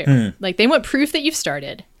anything too. They want proof that you've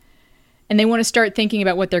started, and they want to start thinking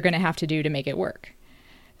about what they're going to have to do to make it work.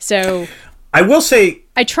 So I will say,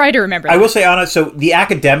 I try to remember that. I will say, Anna, so the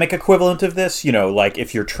academic equivalent of this,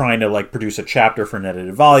 if you're trying to produce a chapter for an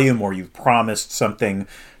edited volume, or you've promised something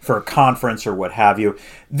for a conference or what have you,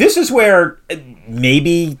 this is where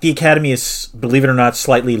maybe the Academy is, believe it or not,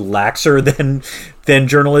 slightly laxer than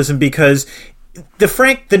journalism, because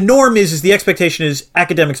the norm is the expectation is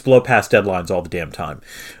academics blow past deadlines all the damn time.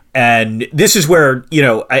 And this is where,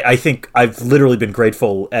 I think I've literally been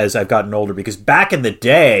grateful as I've gotten older, because back in the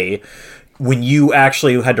day, when you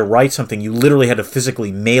actually had to write something, you literally had to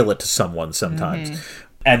physically mail it to someone sometimes.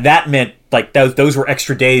 And that meant, those were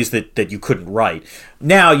extra days that you couldn't write.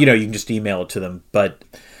 Now, you can just email it to them. But,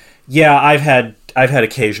 yeah, I've had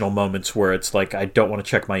occasional moments where it's I don't want to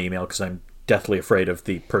check my email because I'm deathly afraid of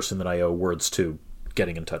the person that I owe words to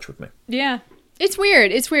getting in touch with me. Yeah. It's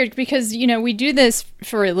weird. It's weird because, we do this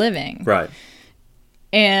for a living. Right.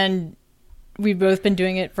 And we've both been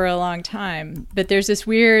doing it for a long time. But there's this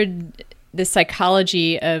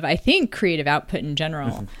psychology of, I think, creative output in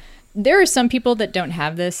general. There are some people that don't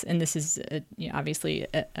have this, and this is obviously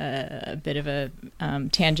a bit of a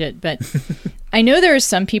tangent, but I know there are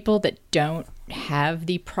some people that don't have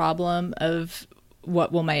the problem of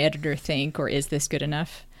what will my editor think, or is this good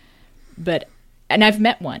enough? And I've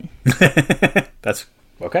met one. That's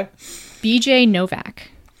okay. BJ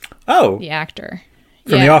Novak. Oh. The actor.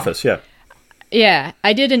 From The Office, yeah. Yeah.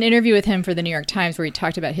 I did an interview with him for the New York Times where he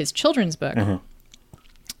talked about his children's book.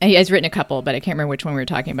 He has written a couple, but I can't remember which one we were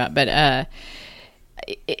talking about. But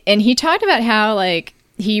and he talked about how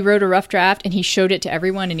he wrote a rough draft and he showed it to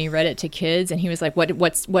everyone and he read it to kids and he was like, "What do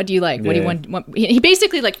you like? What do you want?" He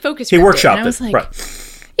basically focused. He workshopped it. And I was it, like,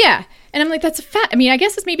 right? Yeah, And I'm like, that's a fact. I mean, I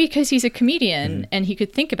guess it's maybe because he's a comedian and he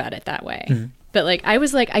could think about it that way. But like, I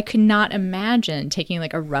was like, I could not imagine taking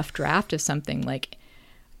like a rough draft of something like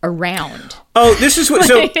around. Oh, this is what,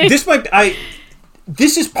 so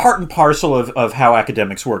this is part and parcel of how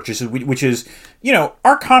academics work, which is, you know,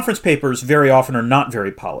 our conference papers very often are not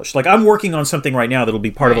very polished. Like, I'm working on something right now that'll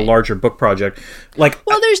be part of a larger book project. Like,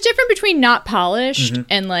 well, there's difference between not polished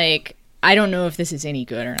and like, I don't know if this is any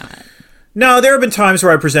good or not. No, there have been times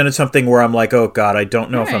where I presented something where I'm like, oh God, I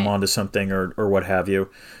don't know if I'm onto something or what have you.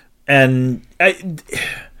 And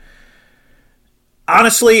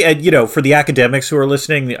honestly, you know, for the academics who are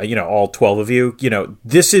listening, you know, all 12 of you, you know,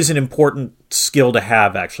 this is an important skill to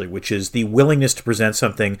have, actually, which is the willingness to present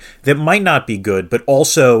something that might not be good, but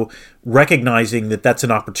also recognizing that that's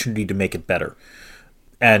an opportunity to make it better.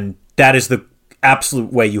 And that is the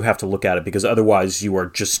absolute way you have to look at it, because otherwise you are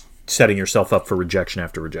just setting yourself up for rejection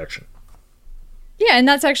after rejection. Yeah, and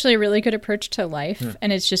that's actually a really good approach to life.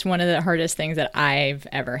 And it's just one of the hardest things that I've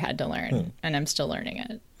ever had to learn. And I'm still learning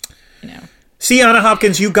it, you know. See, Anna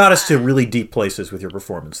Hopkins, you got us to really deep places with your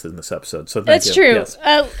performance in this episode. So thank you. That's true. Yes.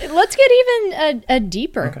 Let's get even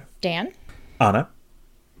deeper, okay. Dan. Anna?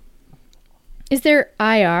 Is there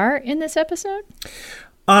IR in this episode?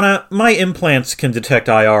 Anna, my implants can detect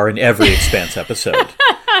IR in every Expanse episode.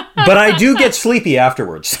 But I do get sleepy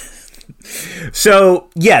afterwards. So,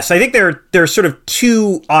 yes, I think there are sort of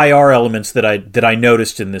two IR elements that I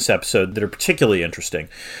noticed in this episode that are particularly interesting.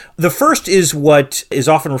 The first is what is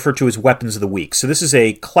often referred to as Weapons of the Week. So this is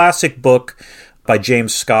a classic book by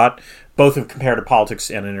James Scott, both of comparative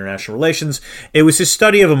politics and international relations. It was his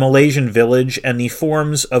study of a Malaysian village and the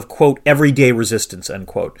forms of, quote, everyday resistance, end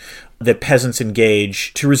quote, that peasants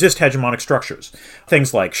engage to resist hegemonic structures.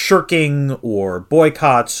 Things like shirking or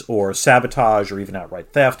boycotts or sabotage or even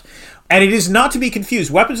outright theft. And it is not to be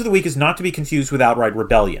confused. Weapons of the Week is not to be confused with outright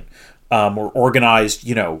rebellion or organized,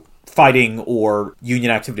 you know, fighting or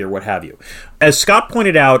union activity or what have you. As Scott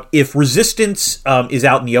pointed out, if resistance is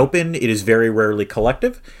out in the open, it is very rarely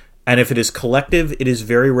collective. And if it is collective, it is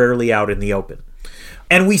very rarely out in the open.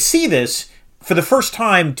 And we see this for the first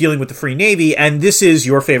time dealing with the Free Navy, and this is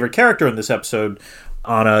your favorite character in this episode,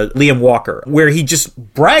 Liam Walker, where he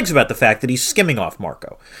just brags about the fact that he's skimming off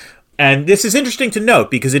Marco. And this is interesting to note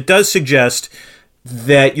because it does suggest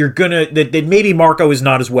that that maybe Marco is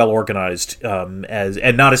not as well organized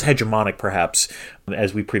and not as hegemonic, perhaps,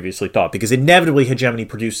 as we previously thought, because inevitably hegemony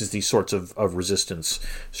produces these sorts of resistance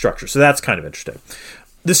structures. So that's kind of interesting.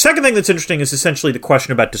 The second thing that's interesting is essentially the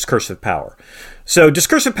question about discursive power. So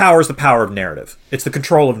discursive power is the power of narrative. It's the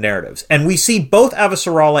control of narratives. And we see both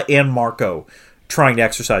Avasarala and Marco trying to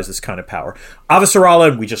exercise this kind of power. Avasarala,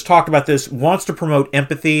 and we just talked about this, wants to promote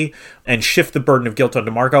empathy and shift the burden of guilt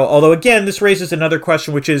onto Marco. Although, again, this raises another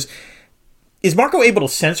question, which is Marco able to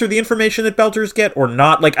censor the information that Belters get or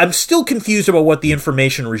not? Like, I'm still confused about what the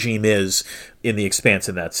information regime is in The Expanse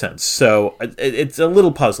in that sense. So it's a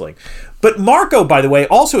little puzzling. But Marco, by the way,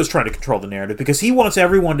 also is trying to control the narrative because he wants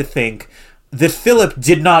everyone to think that Philip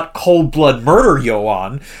did not cold-blood murder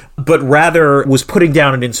Johan, but rather was putting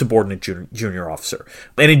down an insubordinate junior officer.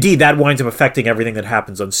 And indeed, that winds up affecting everything that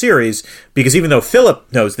happens on Ceres, because even though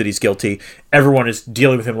Philip knows that he's guilty, everyone is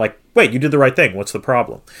dealing with him like, wait, you did the right thing, what's the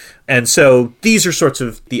problem? And so these are sorts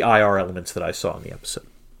of the IR elements that I saw in the episode.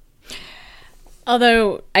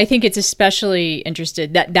 Although I think it's especially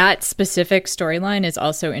interested that specific storyline is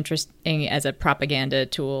also interesting as a propaganda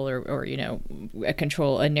tool or you know,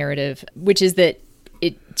 a narrative, which is that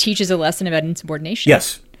it teaches a lesson about insubordination.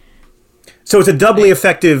 Yes. So it's a doubly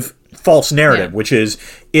effective false narrative, which is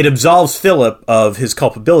it absolves Philip of his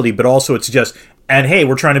culpability, but also it suggests, and hey,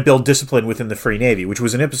 we're trying to build discipline within the Free Navy, which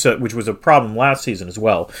was a problem last season as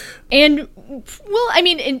well. And well, I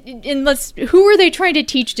mean, who are they trying to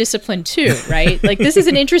teach discipline to, right? Like, this is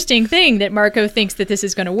an interesting thing that Marco thinks that this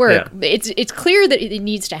is going to work. Yeah. It's clear that it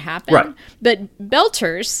needs to happen. Right. But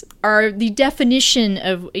Belters are the definition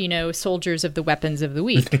of, you know, soldiers of the Weapons of the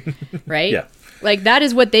Week, right? Yeah. Like, that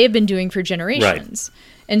is what they've been doing for generations. Right.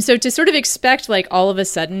 And so to sort of expect, like, all of a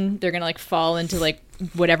sudden they're going to, like, fall into, like,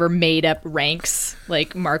 whatever made-up ranks,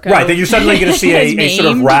 like Marco. Right, then you're suddenly going to see a sort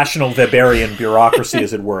of rational Weberian bureaucracy,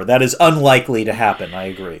 as it were. That is unlikely to happen, I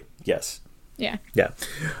agree. Yes. Yeah. Yeah.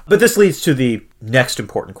 But this leads to the next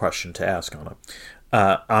important question to ask, Anna.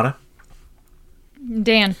 Anna?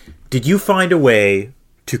 Dan. Did you find a way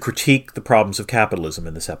to critique the problems of capitalism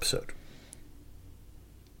in this episode?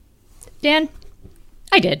 Dan?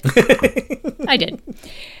 I did. I did.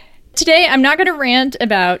 Today, I'm not going to rant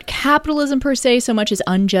about capitalism per se so much as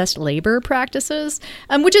unjust labor practices,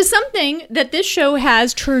 which is something that this show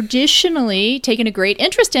has traditionally taken a great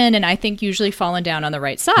interest in, and I think usually fallen down on the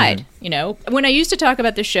right side. Mm-hmm. You know, when I used to talk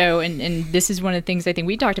about the show, and this is one of the things I think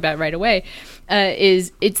we talked about right away,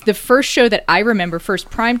 is it's the first show that I remember, first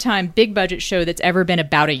primetime, big budget show that's ever been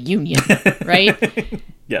about a union, right?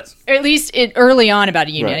 Yes. Or at least early on about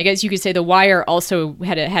a union. Right. I guess you could say The Wire also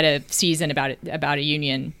had a season about a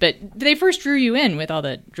union, but they first drew you in with all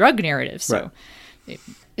the drug narratives. So, right.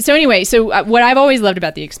 So anyway, what I've always loved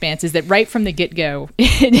about The Expanse is that right from the get-go,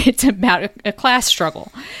 it's about a class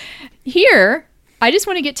struggle. Here, I just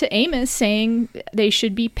want to get to Amos saying they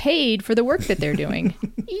should be paid for the work that they're doing.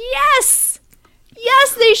 Yes!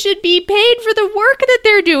 Yes, they should be paid for the work that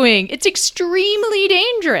they're doing. It's extremely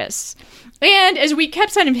dangerous. And as we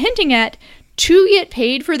kept kind of hinting at, to get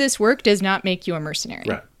paid for this work does not make you a mercenary.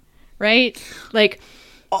 Right. Right? Like,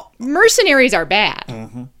 mercenaries are bad.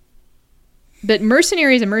 Mm-hmm. But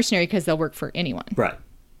mercenary is a mercenary because they'll work for anyone. Right.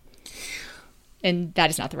 And that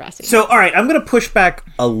is not the Rossi. So, all right, I'm going to push back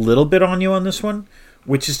a little bit on you on this one,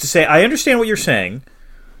 which is to say, I understand what you're saying,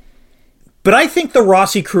 but I think the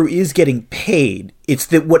Rossi crew is getting paid. It's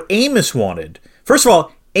that what Amos wanted. First of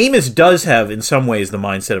all, Amos does have, in some ways, the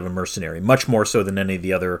mindset of a mercenary, much more so than any of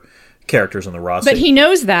the other characters on the Rossi. But he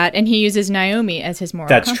knows that, and he uses Naomi as his moral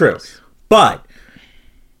compass. True. But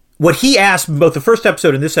what he asked in both the first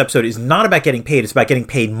episode and this episode is not about getting paid. It's about getting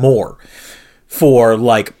paid more for,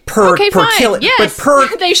 like, per kill. Yes. But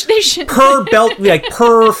per they should. per belt, like,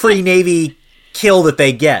 per Free Navy kill that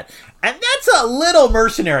they get. And that's a little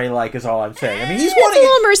mercenary-like, is all I'm saying. I mean, he's wanting a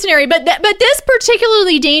little mercenary, but this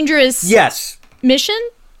particularly dangerous mission,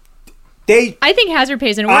 I think Hazard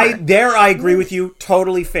pays in order. I agree with you.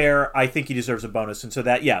 Totally fair. I think he deserves a bonus. And so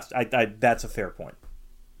that, yes, that's a fair point.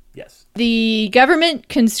 Yes. The government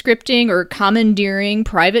conscripting or commandeering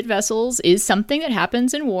private vessels is something that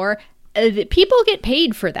happens in war. People get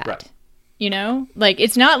paid for that. Right. You know? Like,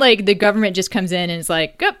 it's not like the government just comes in and is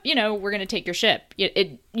like, oh, you know, we're going to take your ship.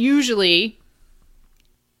 It usually,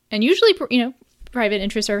 you know, private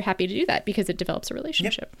interests are happy to do that because it develops a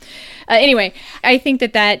relationship. Yep. Anyway, I think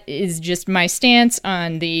that is just my stance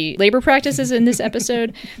on the labor practices in this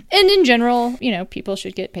episode. And in general, you know, people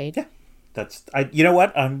should get paid. Yeah. You know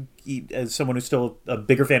what? As someone who's still a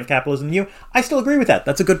bigger fan of capitalism than you, I still agree with that.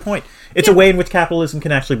 That's a good point. It's a way in which capitalism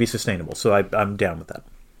can actually be sustainable. So I'm down with that.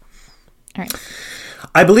 All right.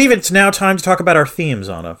 I believe it's now time to talk about our themes,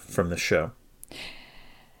 Anna, from this show.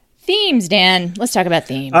 Themes, Dan. Let's talk about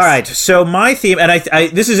themes. All right. So my theme, and I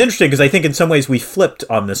this is interesting because I think in some ways we flipped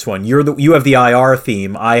on this one. You have the IR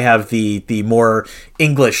theme. I have the more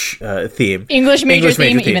English theme. English major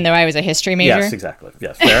theme, even though I was a history major. Yes, exactly.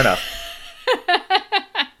 Yes, fair enough.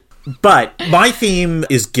 But my theme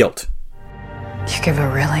is guilt. You give a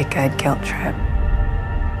really good guilt trip.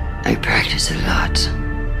 I practice a lot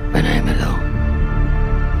when I'm alone.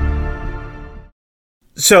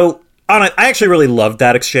 So, Anna, I actually really loved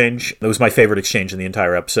that exchange. It was my favorite exchange in the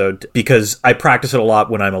entire episode because I practice it a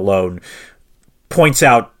lot when I'm alone. Points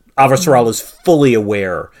out Avasarala is fully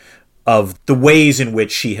aware of the ways in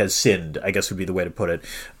which she has sinned, I guess would be the way to put it,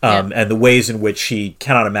 and the ways in which she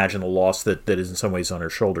cannot imagine the loss that is in some ways on her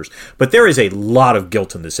shoulders. But there is a lot of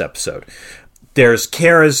guilt in this episode. There's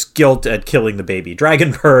Kara's guilt at killing the baby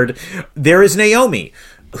dragon bird. There is Naomi,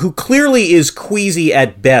 who clearly is queasy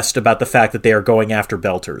at best about the fact that they are going after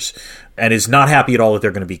Belters and is not happy at all that they're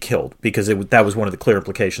going to be killed because that was one of the clear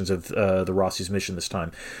implications of the Rossi's mission this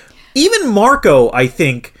time. Even Marco, I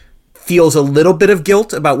think, feels a little bit of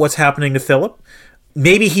guilt about what's happening to Philip.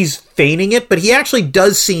 Maybe he's feigning it, but he actually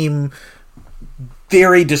does seem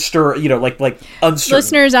very disturbed, you know, like uncertain.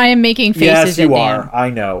 Listeners, I am making faces yes, you at are. Dan. I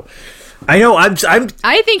know.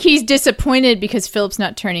 I think he's disappointed because Philip's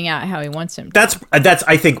not turning out how he wants him to. That's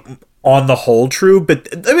I think on the whole true, but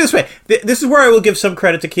let me this way. This is where I will give some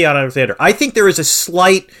credit to Keanu Alexander. I think there is a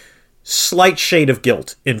slight shade of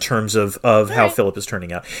guilt in terms of how Philip is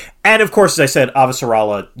turning out. And of course, as I said,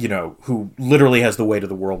 Avasarala, you know, who literally has the weight of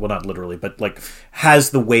the world, well, not literally, but like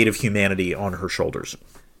has the weight of humanity on her shoulders.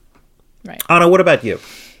 Right. Anna, what about you?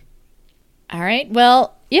 All right.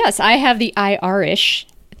 Well, yes, I have the Irish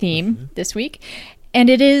theme this week, and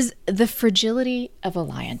it is the fragility of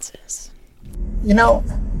alliances. You know,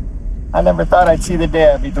 I never thought I'd see the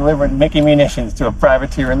day I'd be delivering Mickey munitions to a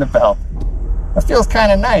privateer in the belt. It feels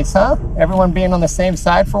kind of nice, huh? Everyone being on the same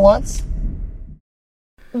side for once.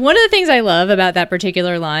 One of the things I love about that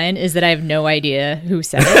particular line is that I have no idea who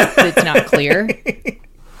said it. It's not clear.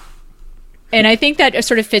 And I think that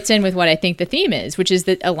sort of fits in with what I think the theme is, which is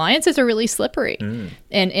that alliances are really slippery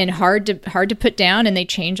and hard to put down, and they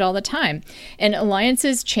change all the time. And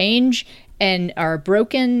alliances change and are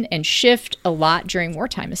broken and shift a lot during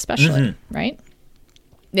wartime, especially, right?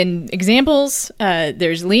 In examples,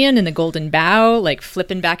 there's Leon in the Golden Bough, like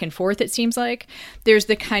flipping back and forth, it seems like. There's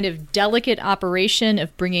the kind of delicate operation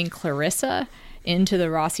of bringing Clarissa into the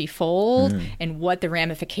Rossi fold and what the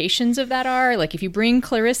ramifications of that are. Like if you bring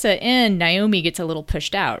Clarissa in, Naomi gets a little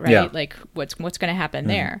pushed out, right? Yeah. Like what's going to happen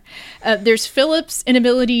there? There's Philip's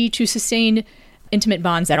inability to sustain intimate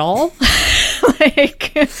bonds at all,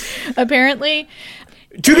 like apparently.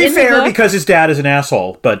 To be In the fair, book- because his dad is an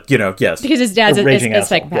asshole, but, yes. Because his dad's a asshole,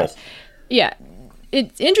 psychopath. yes. Yeah.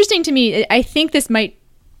 It's interesting to me. I think this might...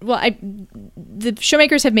 Well, the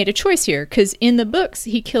showmakers have made a choice here, because in the books,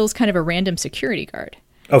 he kills kind of a random security guard.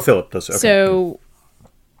 Oh, Philip does. Okay. So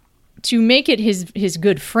to make it his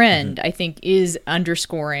good friend, I think, is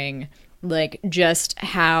underscoring like just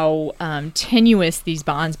how tenuous these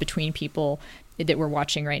bonds between people that we're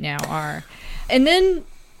watching right now are. And then...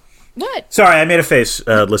 What? Sorry, I made a face,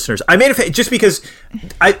 listeners. I made a face just because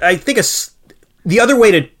I think the other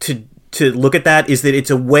way to look at that is that it's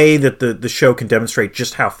a way that the show can demonstrate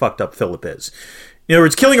just how fucked up Philip is. In other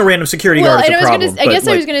words, killing a random security guard is a problem. I guess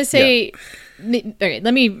I was going to say... Yeah. Okay,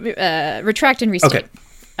 let me retract and restate.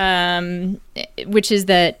 Okay. Which is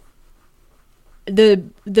that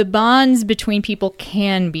the bonds between people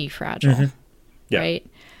can be fragile, Yeah. right?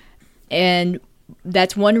 And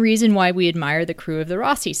that's one reason why we admire the crew of the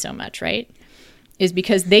Rossi so much, right? Is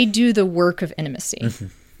because they do the work of intimacy.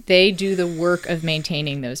 They do the work of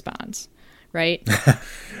maintaining those bonds, right?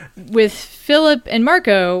 With Philip and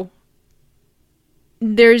Marco,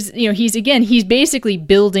 there's, he's basically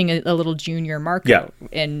building a little junior Marco,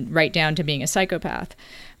 and right down to being a psychopath.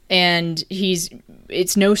 And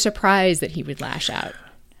it's no surprise that he would lash out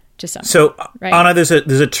to someone. So, right? Anna, there's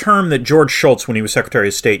a term that George Shultz, when he was Secretary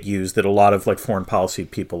of State, used that a lot of like foreign policy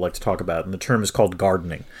people like to talk about, and the term is called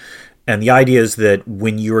gardening. And the idea is that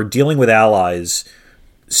when you're dealing with allies,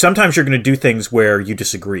 sometimes you're going to do things where you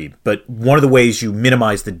disagree, but one of the ways you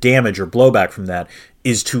minimize the damage or blowback from that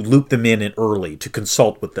is to loop them in early, to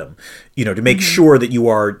consult with them, to make sure that you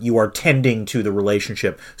are tending to the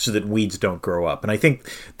relationship so that weeds don't grow up. And I think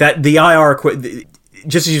that the IR,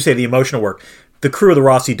 just as you say, the emotional work, the crew of the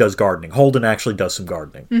Rossi does gardening. Holden actually does some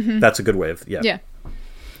gardening. That's a good way of, Yeah.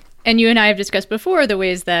 And you and I have discussed before the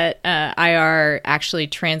ways that IR actually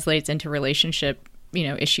translates into relationship,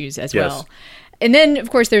 issues as well. And then, of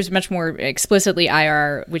course, there's much more explicitly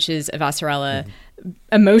IR, which is Avasarala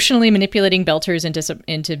emotionally manipulating Belters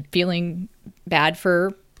into feeling bad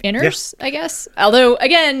for inners, I guess. Although,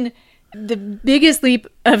 again, the biggest leap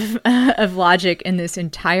of logic in this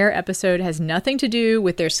entire episode has nothing to do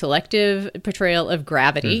with their selective portrayal of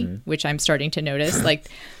gravity, which I'm starting to notice. Like,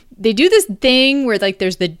 they do this thing where, like,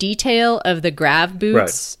 there's the detail of the grav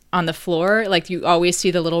boots on the floor. Like, you always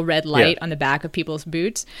see the little red light on the back of people's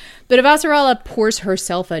boots. But Avasarala pours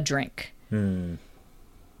herself a drink.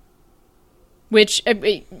 Which,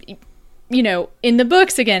 in the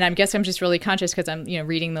books, again, I guess I'm just really conscious because I'm,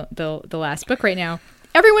 reading the last book right now.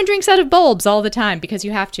 Everyone drinks out of bulbs all the time because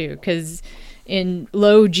you have to. Because in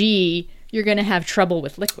low G, you're going to have trouble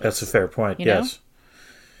with liquids. That's a fair point, yes.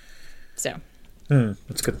 So...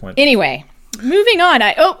 that's a good point. Anyway, moving on.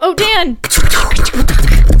 Dan!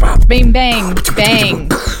 Bang, bang, bang.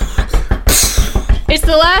 It's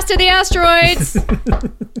the last of the asteroids.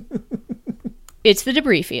 It's the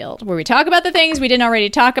debris field, where we talk about the things we didn't already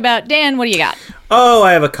talk about. Dan, what do you got? Oh,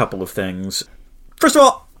 I have a couple of things. First of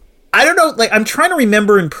all, I don't know, I'm trying to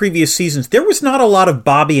remember in previous seasons, there was not a lot of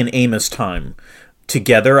Bobby and Amos time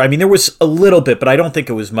together. I mean, there was a little bit, but I don't think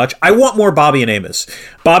it was much. I want more Bobby and Amos.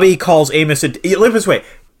 Bobby calls Amos... Let me this way.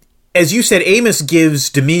 As you said, Amos gives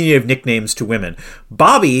diminutive nicknames to women.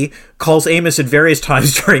 Bobby calls Amos at various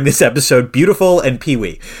times during this episode beautiful and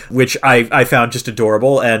Pee-wee, which I found just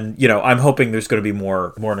adorable. And, I'm hoping there's going to be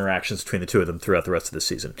more interactions between the two of them throughout the rest of the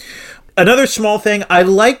season. Another small thing, I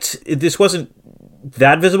liked... This wasn't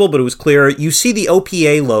that visible, but it was clear. You see the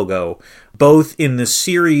OPA logo both in the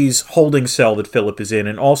series holding cell that Philip is in,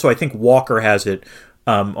 and also I think Walker has it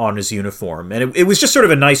on his uniform. And it was just sort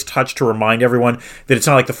of a nice touch to remind everyone that it's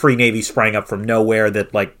not like the Free Navy sprang up from nowhere,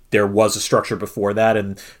 that like there was a structure before that,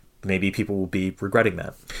 and maybe people will be regretting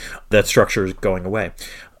that structure is going away.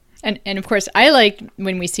 And of course, I like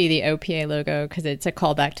when we see the OPA logo because it's a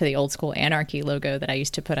callback to the old school Anarchy logo that I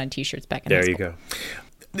used to put on T-shirts back in high school. There you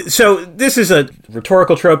go. So this is a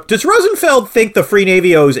rhetorical trope. Does Rosenfeld think the Free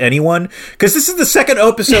Navy owes anyone? Because this is the second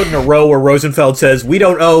episode in a row where Rosenfeld says, we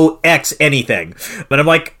don't owe X anything. But I'm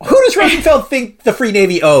like, who does Rosenfeld think the Free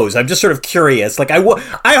Navy owes? I'm just sort of curious. Like, I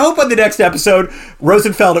hope on the next episode,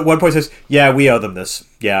 Rosenfeld at one point says, yeah, we owe them this.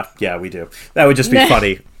 Yeah, we do. That would just be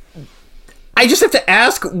funny. I just have to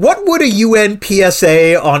ask, what would a UN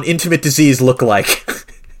PSA on intimate disease look like?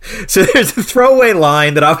 So there's a throwaway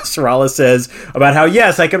line that Avasarala says about how,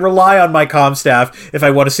 yes, I can rely on my comm staff if I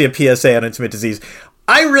want to see a PSA on intimate disease.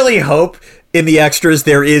 I really hope in the extras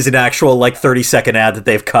there is an actual, 30-second ad that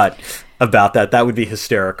they've cut about that. That would be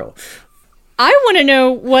hysterical. I want to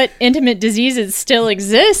know what intimate diseases still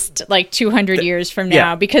exist 200 years from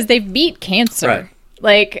now, because they've beat cancer.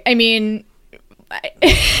 Right.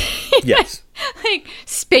 Yes.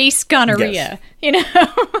 Space gonorrhea, I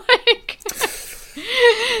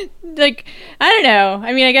don't know.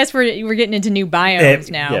 I mean, I guess we're getting into new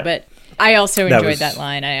biomes now, but I also enjoyed that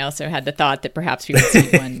line. I also had the thought that perhaps we would see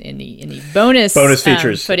one in the bonus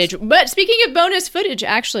features footage. But speaking of bonus footage,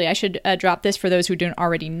 actually, I should drop this for those who don't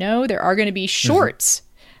already know. There are going to be shorts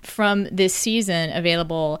from this season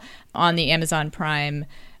available on the Amazon Prime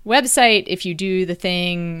website. If you do the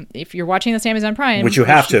thing, if you're watching this Amazon Prime, which you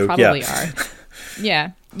have to, probably are.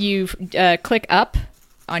 Yeah, you click up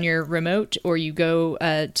on your remote, or you go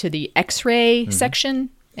to the X-ray section,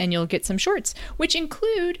 and you'll get some shorts, which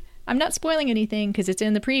include, I'm not spoiling anything because it's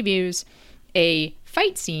in the previews, a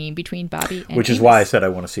fight scene between Bobby and Which is Amos. why I said I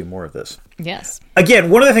want to see more of this. Yes. Again,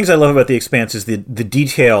 one of the things I love about The Expanse is the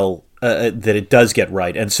detail that it does get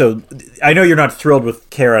right. And so I know you're not thrilled with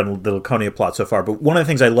Kara and the Laconia plot so far, but one of the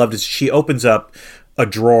things I loved is she opens up a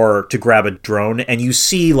drawer to grab a drone, and you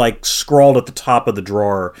see, scrawled at the top of the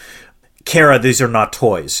drawer, Kara, these are not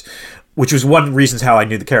toys, which was one of the reasons how I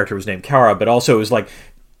knew the character was named Kara, but also it was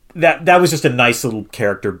that was just a nice little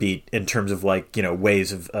character beat in terms of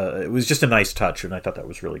ways of, it was just a nice touch, and I thought that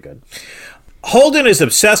was really good. Holden is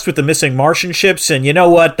obsessed with the missing Martian ships, and you know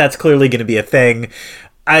what? That's clearly going to be a thing.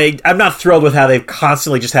 I'm not thrilled with how they've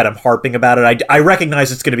constantly just had him harping about it. I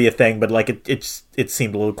recognize it's going to be a thing, but it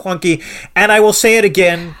seemed a little clunky. And I will say it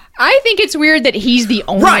again. I think it's weird that he's the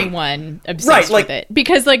only one obsessed with it,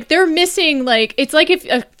 because they're missing it's like if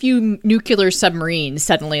a few nuclear submarines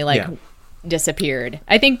suddenly disappeared.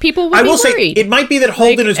 I think people would be worried. Say it might be that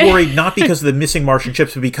Holden is worried not because of the missing Martian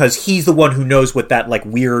ships, but because he's the one who knows what that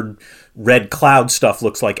weird red cloud stuff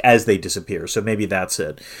looks like as they disappear. So maybe that's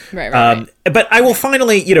it. Right. But I will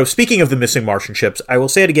finally, speaking of the missing Martian ships, I will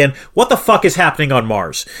say it again. What the fuck is happening on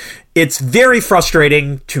Mars? It's very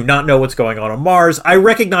frustrating to not know what's going on Mars. I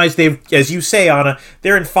recognize they've, as you say, Anna,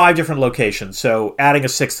 they're in 5 different locations. So adding a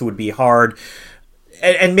 6th would be hard.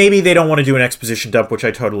 And maybe they don't want to do an exposition dump, which I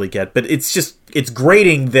totally get. But it's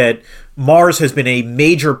grating that Mars has been a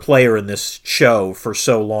major player in this show for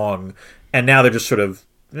so long. And now they're just sort of,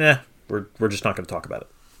 we're just not going to talk about it.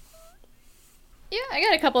 Yeah, I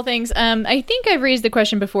got a couple things. I think I've raised the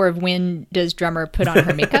question before of when does Drummer put on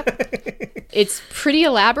her makeup. It's pretty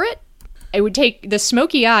elaborate. It would take, the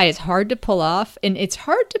smoky eye is hard to pull off, and it's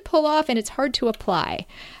hard to apply.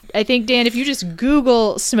 I think, Dan, if you just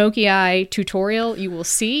Google smoky eye tutorial, you will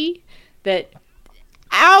see that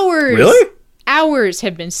hours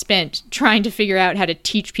have been spent trying to figure out how to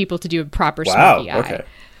teach people to do a proper smoky eye. Okay.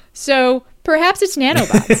 So perhaps it's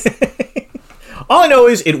nanobots. All I know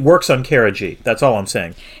is it works on Kara G. That's all I'm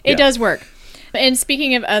saying. It does work. And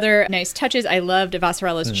speaking of other nice touches, I loved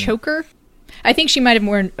Avasarala's choker. I think she might have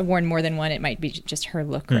worn more than one. It might be just her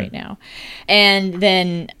look right now. And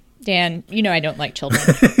then, Dan, I don't like children.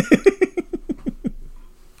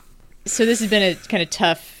 So this has been a kind of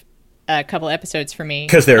tough couple episodes for me.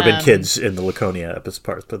 Because there have been kids in the Laconia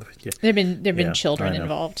episodes. But There have been children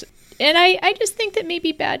involved. And I just think that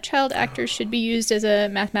maybe bad child actors should be used as a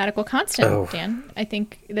mathematical constant, Dan. I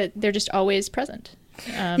think that they're just always present.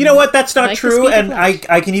 You know what? That's not true, and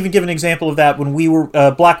I can even give an example of that when we were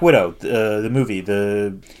Black Widow, the movie.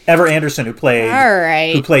 The Ever Anderson who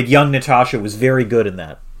played young Natasha was very good in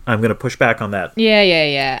that. I'm going to push back on that.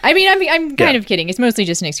 Yeah. I mean, I'm kind of kidding. It's mostly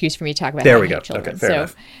just an excuse for me to talk about. There we go. Children. Okay, fair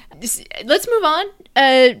enough. Let's move on.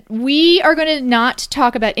 We are going to not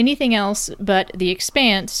talk about anything else but The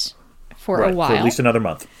Expanse for a while, for at least another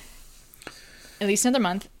month.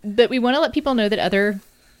 But we want to let people know that other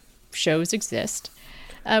shows exist.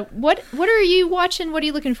 What are you watching? What are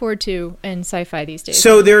you looking forward to in sci-fi these days?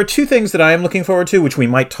 So there are 2 things that I am looking forward to, which we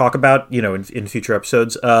might talk about, in future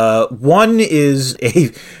episodes. One is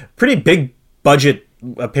a pretty big budget,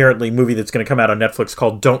 apparently, movie that's going to come out on Netflix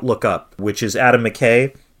called Don't Look Up, which is Adam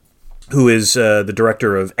McKay, who is the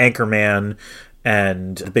director of Anchorman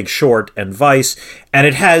and The Big Short and Vice. And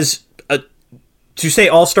it has, to say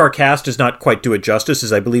all-star cast does not quite do it justice,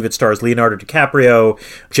 as I believe it stars Leonardo DiCaprio,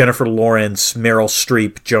 Jennifer Lawrence, Meryl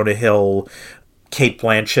Streep, Jonah Hill, Kate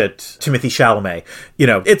Blanchett, Timothée Chalamet.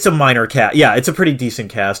 It's a minor cast. Yeah, it's a pretty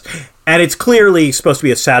decent cast. And it's clearly supposed to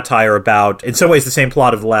be a satire about, in some ways, the same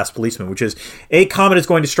plot of The Last Policeman, which is a comet is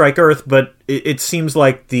going to strike Earth, but it seems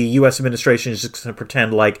like the U.S. administration is just going to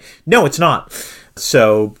pretend like, no, it's not.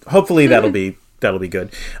 So hopefully that'll be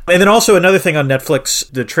good. And then also another thing on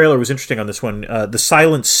Netflix, the trailer was interesting on this one, The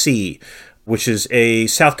Silent Sea, which is a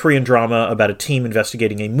South Korean drama about a team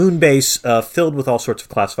investigating a moon base filled with all sorts of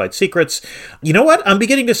classified secrets. You know what? I'm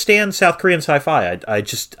beginning to stand South Korean sci-fi. I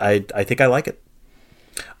think I like it.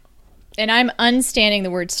 And I'm unstanding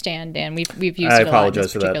the word "stand," Dan. We've used it a lot in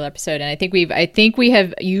this particular episode, and I think we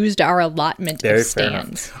have used our allotment of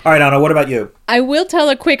stands. All right, Anna, what about you? I will tell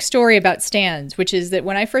a quick story about stands, which is that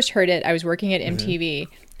when I first heard it, I was working at MTV,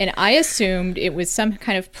 and I assumed it was some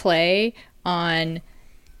kind of play on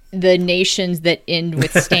the nations that end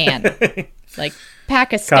with "stan," like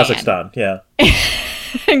Pakistan, Kazakhstan, yeah.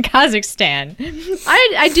 In Kazakhstan.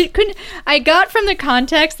 I got from the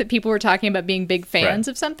context that people were talking about being big fans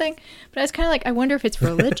of something, but I was kind of like, I wonder if it's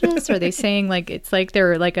religious. Or are they saying like it's like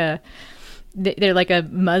they're like a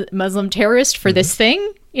Muslim terrorist for this thing,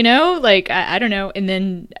 like I don't know. And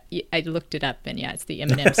then I looked it up, and yeah, it's the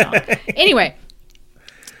Eminem song. Anyway,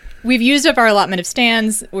 we've used up our allotment of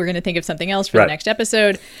stands. We're going to think of something else for the next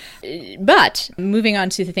episode. But moving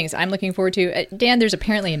on to the things I'm looking forward to. Dan, there's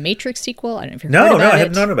apparently a Matrix sequel. I don't know if you've heard about it. No, I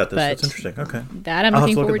haven't known about this. That's interesting. Okay. That I'm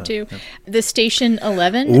looking forward to. Yeah. The Station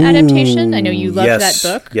 11 adaptation. I know you loved that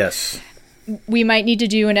book. Yes. We might need to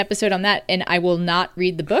do an episode on that, and I will not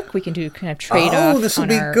read the book. We can do kind of trade-off this will on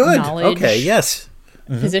be our good. knowledge Okay, yes.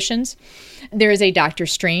 positions. There is a Doctor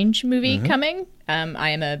Strange movie coming. I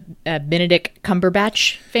am a Benedict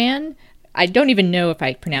Cumberbatch fan. I don't even know if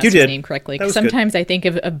I pronounced his name correctly. Because sometimes I think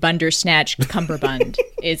of Bundersnatch Cumberbund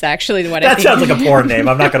is actually what I think. That sounds like a porn name.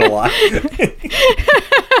 I'm not going to lie.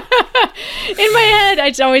 In my head,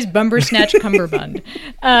 it's always Bundersnatch Cumberbund.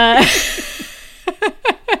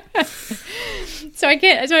 So I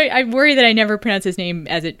can't. So I worry that I never pronounce his name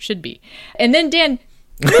as it should be. And then Dan,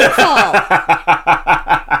 Moonfall.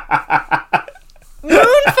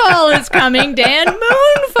 Moonfall is coming, Dan.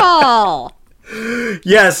 Moonfall.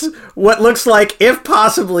 Yes, what looks like, if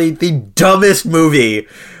possibly, the dumbest movie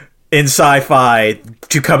in sci-fi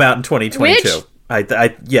to come out in 2022.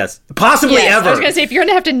 Yes, possibly ever. I was going to say, if you're going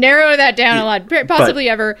to have to narrow that down a lot, possibly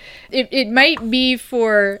ever, it might be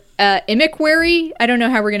for Emmerich. I don't know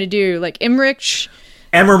how we're going to do, like Emmerich.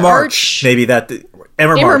 Emmermarch, maybe that.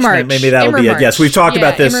 Emmermarch, maybe that'll be it. Yes, we've talked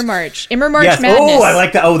about this. Emmermarch yes. Madness. Oh, I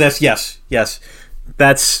like that. Oh, yes.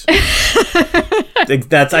 That's I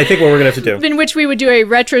think what we're gonna have to do. In which we would do a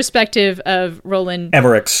retrospective of Roland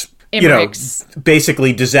Emmerich's.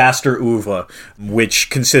 Basically disaster oeuvre, which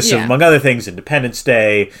consists of, among other things, Independence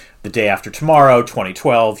Day, The Day After Tomorrow,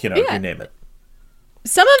 2012. You name it.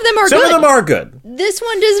 Some of them are good. Some of them are good. This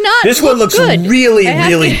one does not. This one looks really,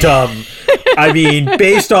 really dumb. I mean,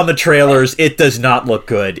 based on the trailers, it does not look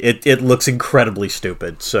good. It looks incredibly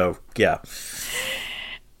stupid. So, yeah.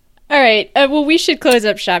 All right. Well, we should close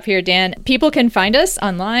up shop here, Dan. People can find us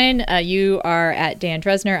online. You are at Dan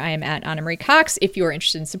Dresner. I am at Anna Marie Cox. If you're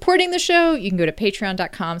interested in supporting the show, you can go to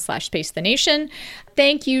patreon.com/spacethenation.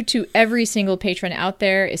 Thank you to every single patron out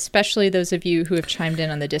there, especially those of you who have chimed in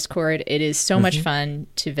on the Discord. It is so much fun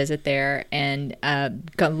to visit there, and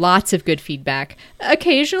got lots of good feedback.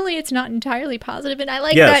 Occasionally, it's not entirely positive, and I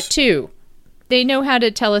like that too. They know how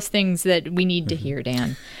to tell us things that we need to hear,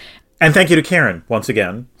 Dan. And thank you to Karen, once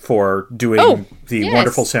again, for doing the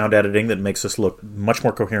wonderful sound editing that makes us look much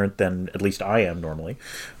more coherent than at least I am normally.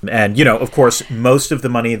 And, of course, most of the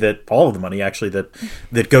money all of the money, actually,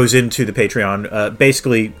 that goes into the Patreon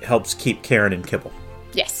basically helps keep Karen and Kibble.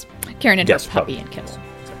 Yes. Karen and her puppy and Kibble.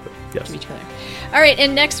 Exactly. Yes. To be clear. All right,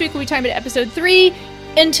 and next week we'll be talking about episode 3.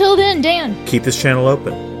 Until then, Dan. Keep this channel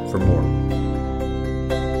open for more.